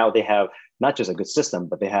 but now they have not just a good system,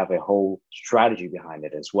 but they have a whole strategy behind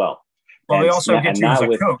it as well. Well, they also get you as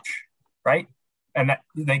a coach, right? And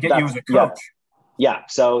they get you as a coach. Yeah.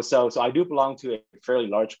 So I do belong to a fairly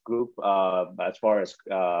large group as far as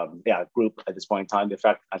group at this point in time. In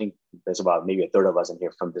fact, I think there's about maybe a third of us in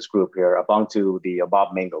here from this group here. I belong to the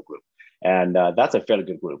Bob Mango group. And that's a fairly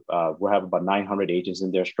good group. We have about 900 agents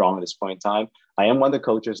in there strong at this point in time. I am one of the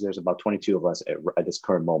coaches. There's about 22 of us at this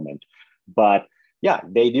current moment. But yeah,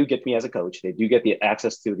 they do get me as a coach. They do get the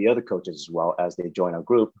access to the other coaches as well as they join our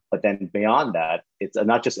group. But then beyond that, it's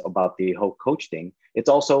not just about the whole coach thing. It's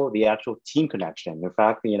also the actual team connection. In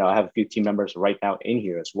fact, I have a few team members right now in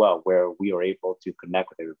here as well, where we are able to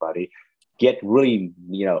connect with everybody, get really,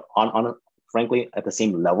 frankly, at the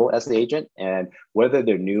same level as the agent. And whether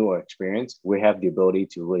they're new or experienced, we have the ability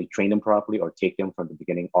to really train them properly or take them from the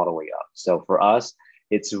beginning all the way up. So for us,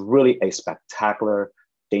 it's really a spectacular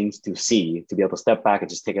things to see, to be able to step back and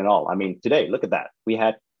just take it all. I mean, today, look at that. We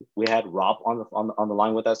had Rob on the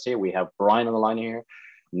line with us here. We have Brian on the line here.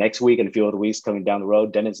 Next week and a few other weeks coming down the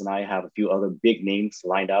road, Dennis and I have a few other big names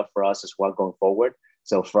lined up for us as well going forward.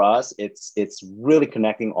 So for us, it's really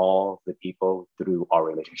connecting all the people through our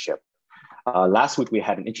relationship. Last week, we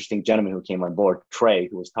had an interesting gentleman who came on board, Trey,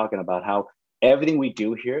 who was talking about how everything we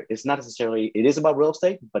do here is not necessarily, it is about real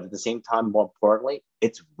estate, but at the same time, more importantly,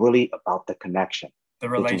 it's really about the connection. The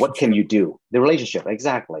relationship. What can you do? The relationship,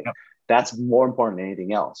 exactly. Yep. That's more important than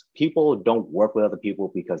anything else. People don't work with other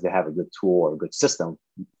people because they have a good tool or a good system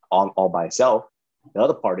all by itself. The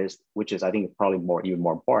other part is, which is I think probably even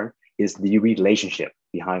more important, is the relationship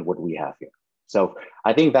behind what we have here. So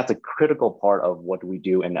I think that's a critical part of what we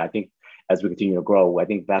do. And I think as we continue to grow, I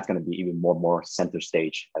think that's going to be even more center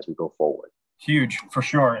stage as we go forward. Huge, for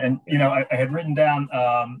sure. And, I had written down,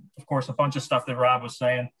 of course, a bunch of stuff that Rob was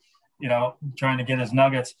saying, trying to get his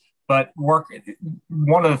nuggets. But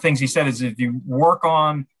one of the things he said is if you work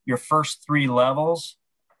on your first 3 levels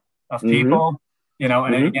of people,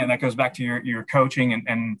 and again, that goes back to your coaching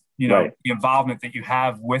and right. The involvement that you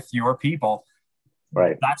have with your people.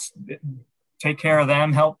 Right. That's take care of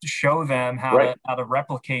them, help to show them how to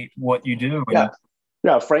replicate what you do.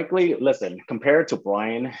 Yeah, frankly, listen, compared to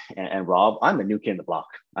Brian and Rob, I'm the new kid in the block.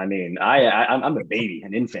 I mean, I'm a baby,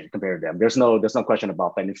 an infant compared to them. There's no question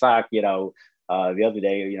about that. In fact, the other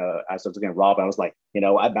day, I was looking at Rob, I was like,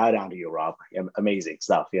 I bow down to you, Rob. Amazing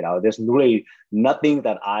stuff. There's really nothing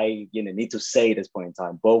that I need to say at this point in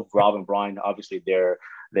time. Both Rob and Brian, obviously, their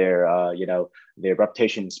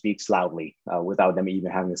reputation speaks loudly without them even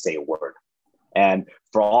having to say a word. And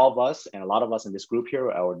for all of us, and a lot of us in this group here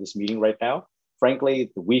or this meeting right now, frankly,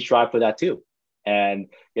 we strive for that too. And,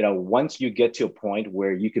 once you get to a point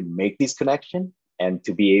where you can make these connections and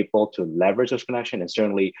to be able to leverage those connections, and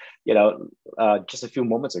certainly, just a few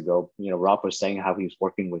moments ago, Rob was saying how he was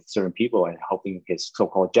working with certain people and helping his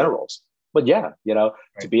so-called generals. But yeah,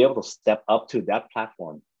 to be able to step up to that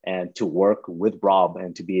platform and to work with Rob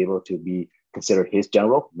and to be able to be considered his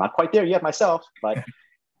general, not quite there yet myself, but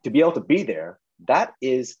to be able to be there, that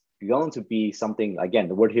is going to be something, again,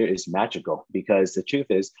 the word here is magical, because the truth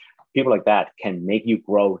is people like that can make you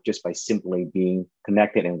grow just by simply being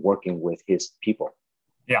connected and working with his people.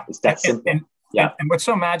 Yeah. It's that simple. And what's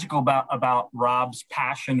so magical about Rob's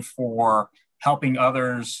passion for helping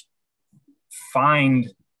others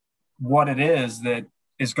find what it is that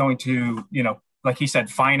is going to, like he said,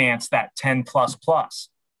 finance that 10 plus plus.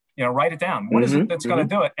 You know, write it down. What is it that's going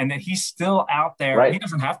to do it? And that he's still out there. Right. He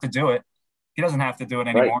doesn't have to do it. He doesn't have to do it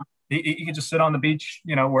anymore. Right. He can just sit on the beach,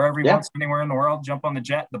 you know, wherever he wants, anywhere in the world, jump on the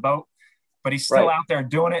jet, the boat. But he's still out there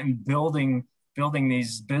doing it and building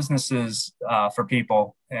these businesses for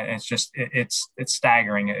people. And it's just, it's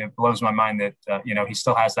staggering. It blows my mind that, you know, he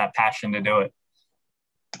still has that passion to do it.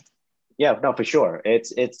 Yeah, no, for sure.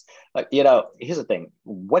 It's like, you know, here's the thing.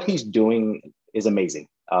 What he's doing is amazing.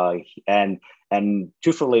 And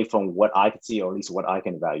truthfully, from what I can see, or at least what I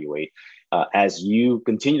can evaluate, as you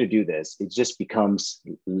continue to do this, it just becomes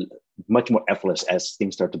much more effortless as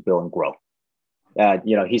things start to build and grow.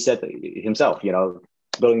 You know, he said himself, you know,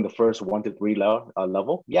 building the first 1 to 3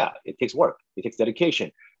 level, yeah, it takes work, it takes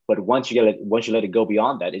dedication. But once you let it go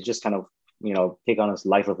beyond that, it just kind of, you know, take on a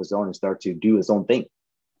life of its own and start to do its own thing.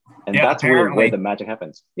 And that's where the magic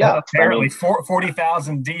happens. Yeah, apparently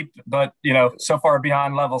 40,000 deep, but you know, so far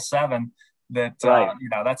beyond level 7 that you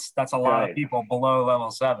know, that's a lot of people below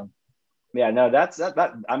level 7. Yeah, no, that.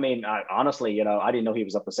 I mean, honestly, you know, I didn't know he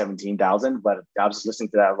was up to 17,000, but I was just listening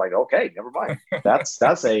to that. I was like, okay, never mind.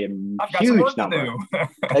 That's a huge number.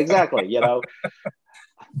 Exactly. You know,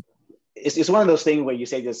 it's one of those things where you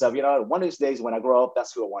say to yourself, you know, one of these days when I grow up,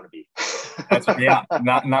 that's who I want to be.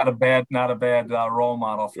 not a bad role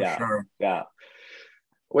model for sure. Yeah.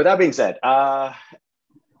 With that being said,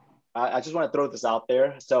 I just want to throw this out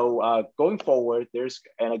there. So going forward,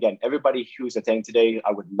 and again, everybody who's attending today,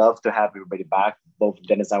 I would love to have everybody back. Both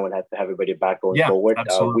Dennis and I would have to have everybody back going forward.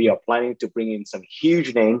 We are planning to bring in some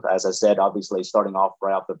huge names. As I said, obviously starting off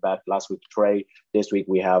right off the bat, last week, Trey. This week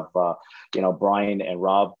we have, you know, Brian and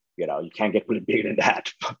Rob. You know, you can't get really bigger than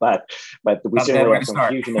that, but we certainly have some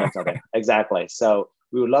huge names out there. Exactly. So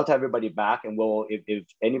we would love to have everybody back, and if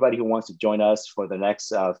anybody who wants to join us for the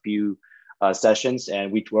next few sessions,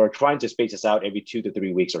 and we're trying to space this out every 2 to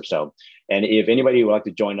 3 weeks or so. And if anybody would like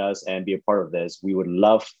to join us and be a part of this, we would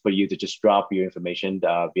love for you to just drop your information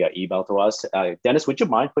via email to us. Dennis, would you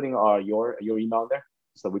mind putting your email there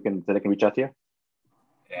so they can reach out to you?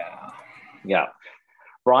 Yeah.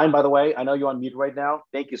 Brian, by the way, I know you're on mute right now.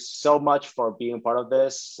 Thank you so much for being part of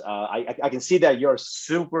this. I can see that you're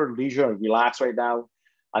super leisure and relaxed right now.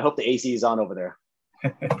 I hope the AC is on over there.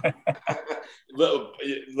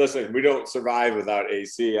 Listen, we don't survive without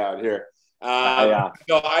AC out here. No,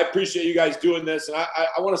 I appreciate you guys doing this. And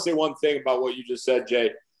I want to say one thing about what you just said,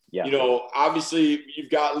 Jay. Yeah. You know, obviously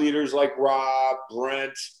you've got leaders like Rob,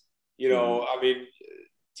 Brent, you know, I mean,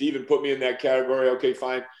 to even put me in that category, okay,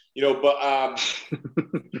 fine. You know,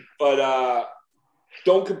 but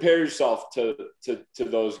don't compare yourself to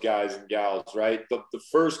those guys and gals, right? The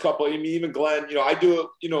first couple, I mean, even Glenn, you know, I do it,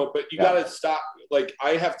 you know, but you got to stop. Like,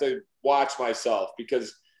 I have to watch myself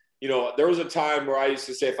because, you know, there was a time where I used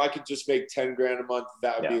to say, if I could just make 10 grand a month,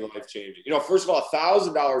 that would be life changing. You know, first of all,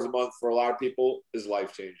 $1,000 a month for a lot of people is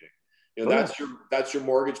life changing. You know, that's your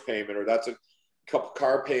mortgage payment, or that's a couple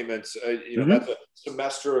car payments. You know, that's a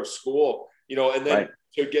semester of school. You know, and then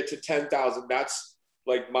to get to 10,000, that's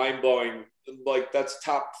like mind blowing. Like, that's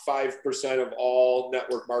top 5% of all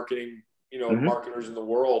network marketing, you know, marketers in the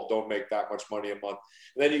world don't make that much money a month.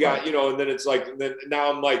 And then you got, you know, and then it's like, and then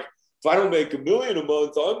now I'm like, if I don't make $1 million a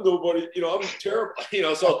month, I'm nobody, you know, I'm terrible, you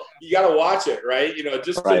know, so you got to watch it, right? You know,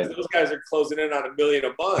 just because those guys are closing in on $1 million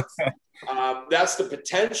a month, that's the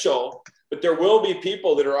potential. But there will be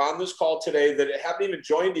people that are on this call today that haven't even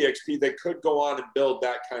joined EXP that could go on and build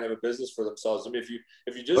that kind of a business for themselves. I mean, if you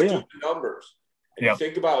just do the numbers and you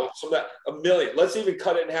think about some of that, $1 million, let's even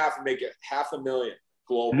cut it in half and make it $500,000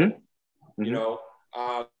 global. You know,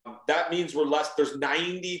 that means there's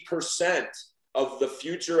 90% of the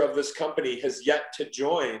future of this company has yet to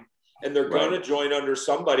join, and they're going to join under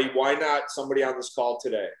somebody. Why not somebody on this call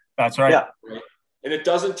today? That's right. Right? And it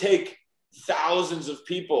doesn't take thousands of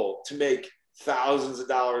people to make thousands of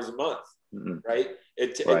dollars a month, right?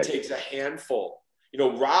 It takes a handful. You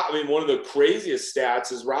know, Rob, I mean, one of the craziest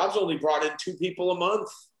stats is Rob's only brought in 2 people a month.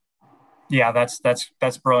 Yeah, that's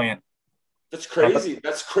brilliant. That's crazy.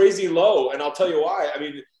 That's crazy low. And I'll tell you why. I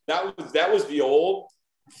mean, that was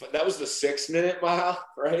the 6-minute mile,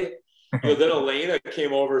 right? You know, then Elena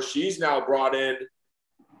came over. She's now brought in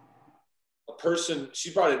a person.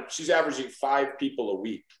 She's averaging 5 people a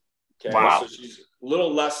week. Okay. Wow. So she's a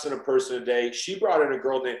little less than a person a day. She brought in a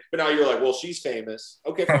girl named, but now you're like, well, she's famous.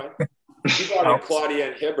 Okay, fine. She brought in Claudia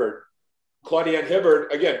and Hibbard. Claudia and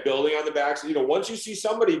Hibbard, again, building on the backs. You know, once you see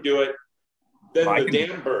somebody do it, then the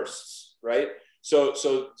dam bursts, right? So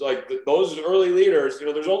like those early leaders, you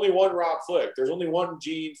know, there's only one Rob Flick. There's only one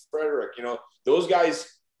Gene Frederick. You know, those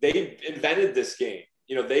guys, they invented this game.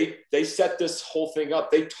 you know, they set this whole thing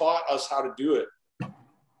up. They taught us how to do it.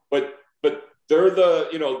 But they're the,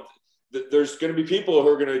 you know, there's going to be people who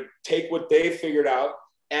are going to take what they figured out,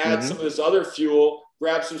 add some of this other fuel,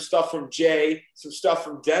 grab some stuff from Jay, some stuff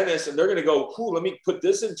from Dennis, and they're going to go, cool, let me put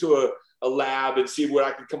this into a lab and see what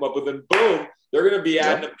I can come up with. And boom, they're going to be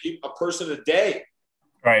adding a person a day.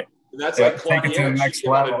 Right. And that's like Culhane. She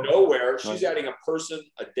came out of nowhere. Right. She's adding a person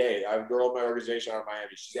a day. I have a girl in my organization out of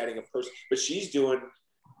Miami. She's adding a person, but she's doing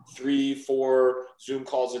 3-4 Zoom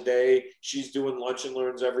calls a day. She's doing lunch and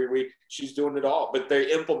learns every week. She's doing it all, but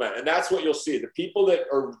they implement. And that's what you'll see. The people that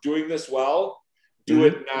are doing this well do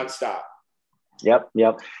it nonstop. Yep.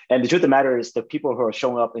 And the truth of the matter is the people who are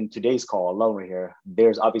showing up in today's call alone right here,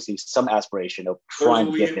 there's obviously some aspiration of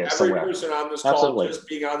trying to get there somewhere. Every person on this call, just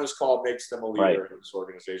being on this call makes them a leader in this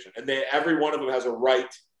organization. And every one of them has a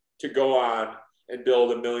right to go on and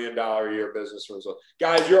build $1 million a year business for themselves.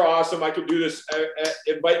 Guys, you're awesome. I could do this.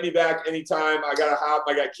 Invite me back anytime. I got to hop.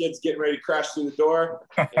 I got kids getting ready to crash through the door.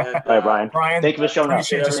 And, all right, Brian. Thank you for showing up.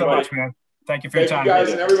 Appreciate you so much, man. Thank you for your time. Thank you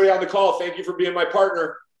guys and everybody on the call. Thank you for being my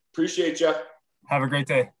partner. Appreciate you. Have a great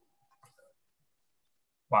day.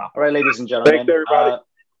 Wow. All right, ladies and gentlemen. Thanks, everybody.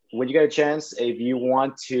 When you get a chance, if you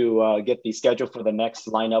want to get the schedule for the next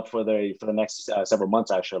lineup for the next several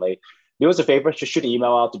months, actually, do us a favor. Just shoot an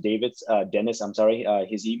email out to Dennis.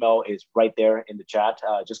 His email is right there in the chat.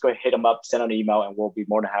 Just go ahead, hit him up, send an email, and we'll be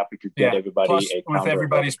more than happy to get everybody Plus, a with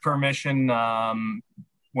everybody's permission,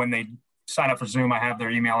 when they sign up for Zoom, I have their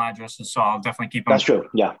email addresses, so I'll definitely keep them. That's true.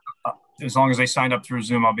 Yeah. As long as they signed up through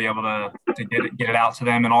Zoom, I'll be able to get it out to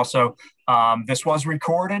them. And also, this was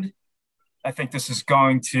recorded. I think this is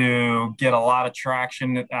going to get a lot of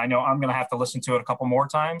traction. I know I'm going to have to listen to it a couple more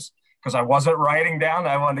times because I wasn't writing down.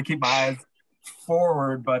 I wanted to keep my eyes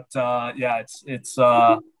forward, but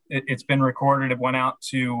it's been recorded. It went out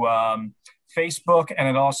to Facebook, and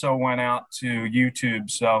it also went out to YouTube.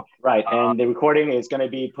 So right, and the recording is going to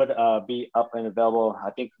be be up and available.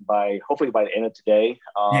 I think hopefully by the end of today.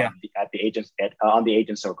 At the agents on the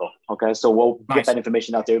agent circle. Okay, so we'll get that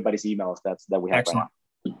information out to everybody's emails that we have. Excellent.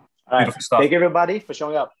 Right now. All right, beautiful stuff. Thank you, everybody, for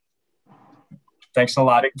showing up. Thanks a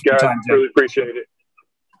lot. Thanks, guys. Really appreciate it.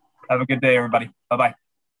 Have a good day, everybody. Bye bye.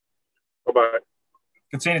 Bye bye.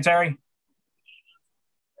 Good seeing you, Terry.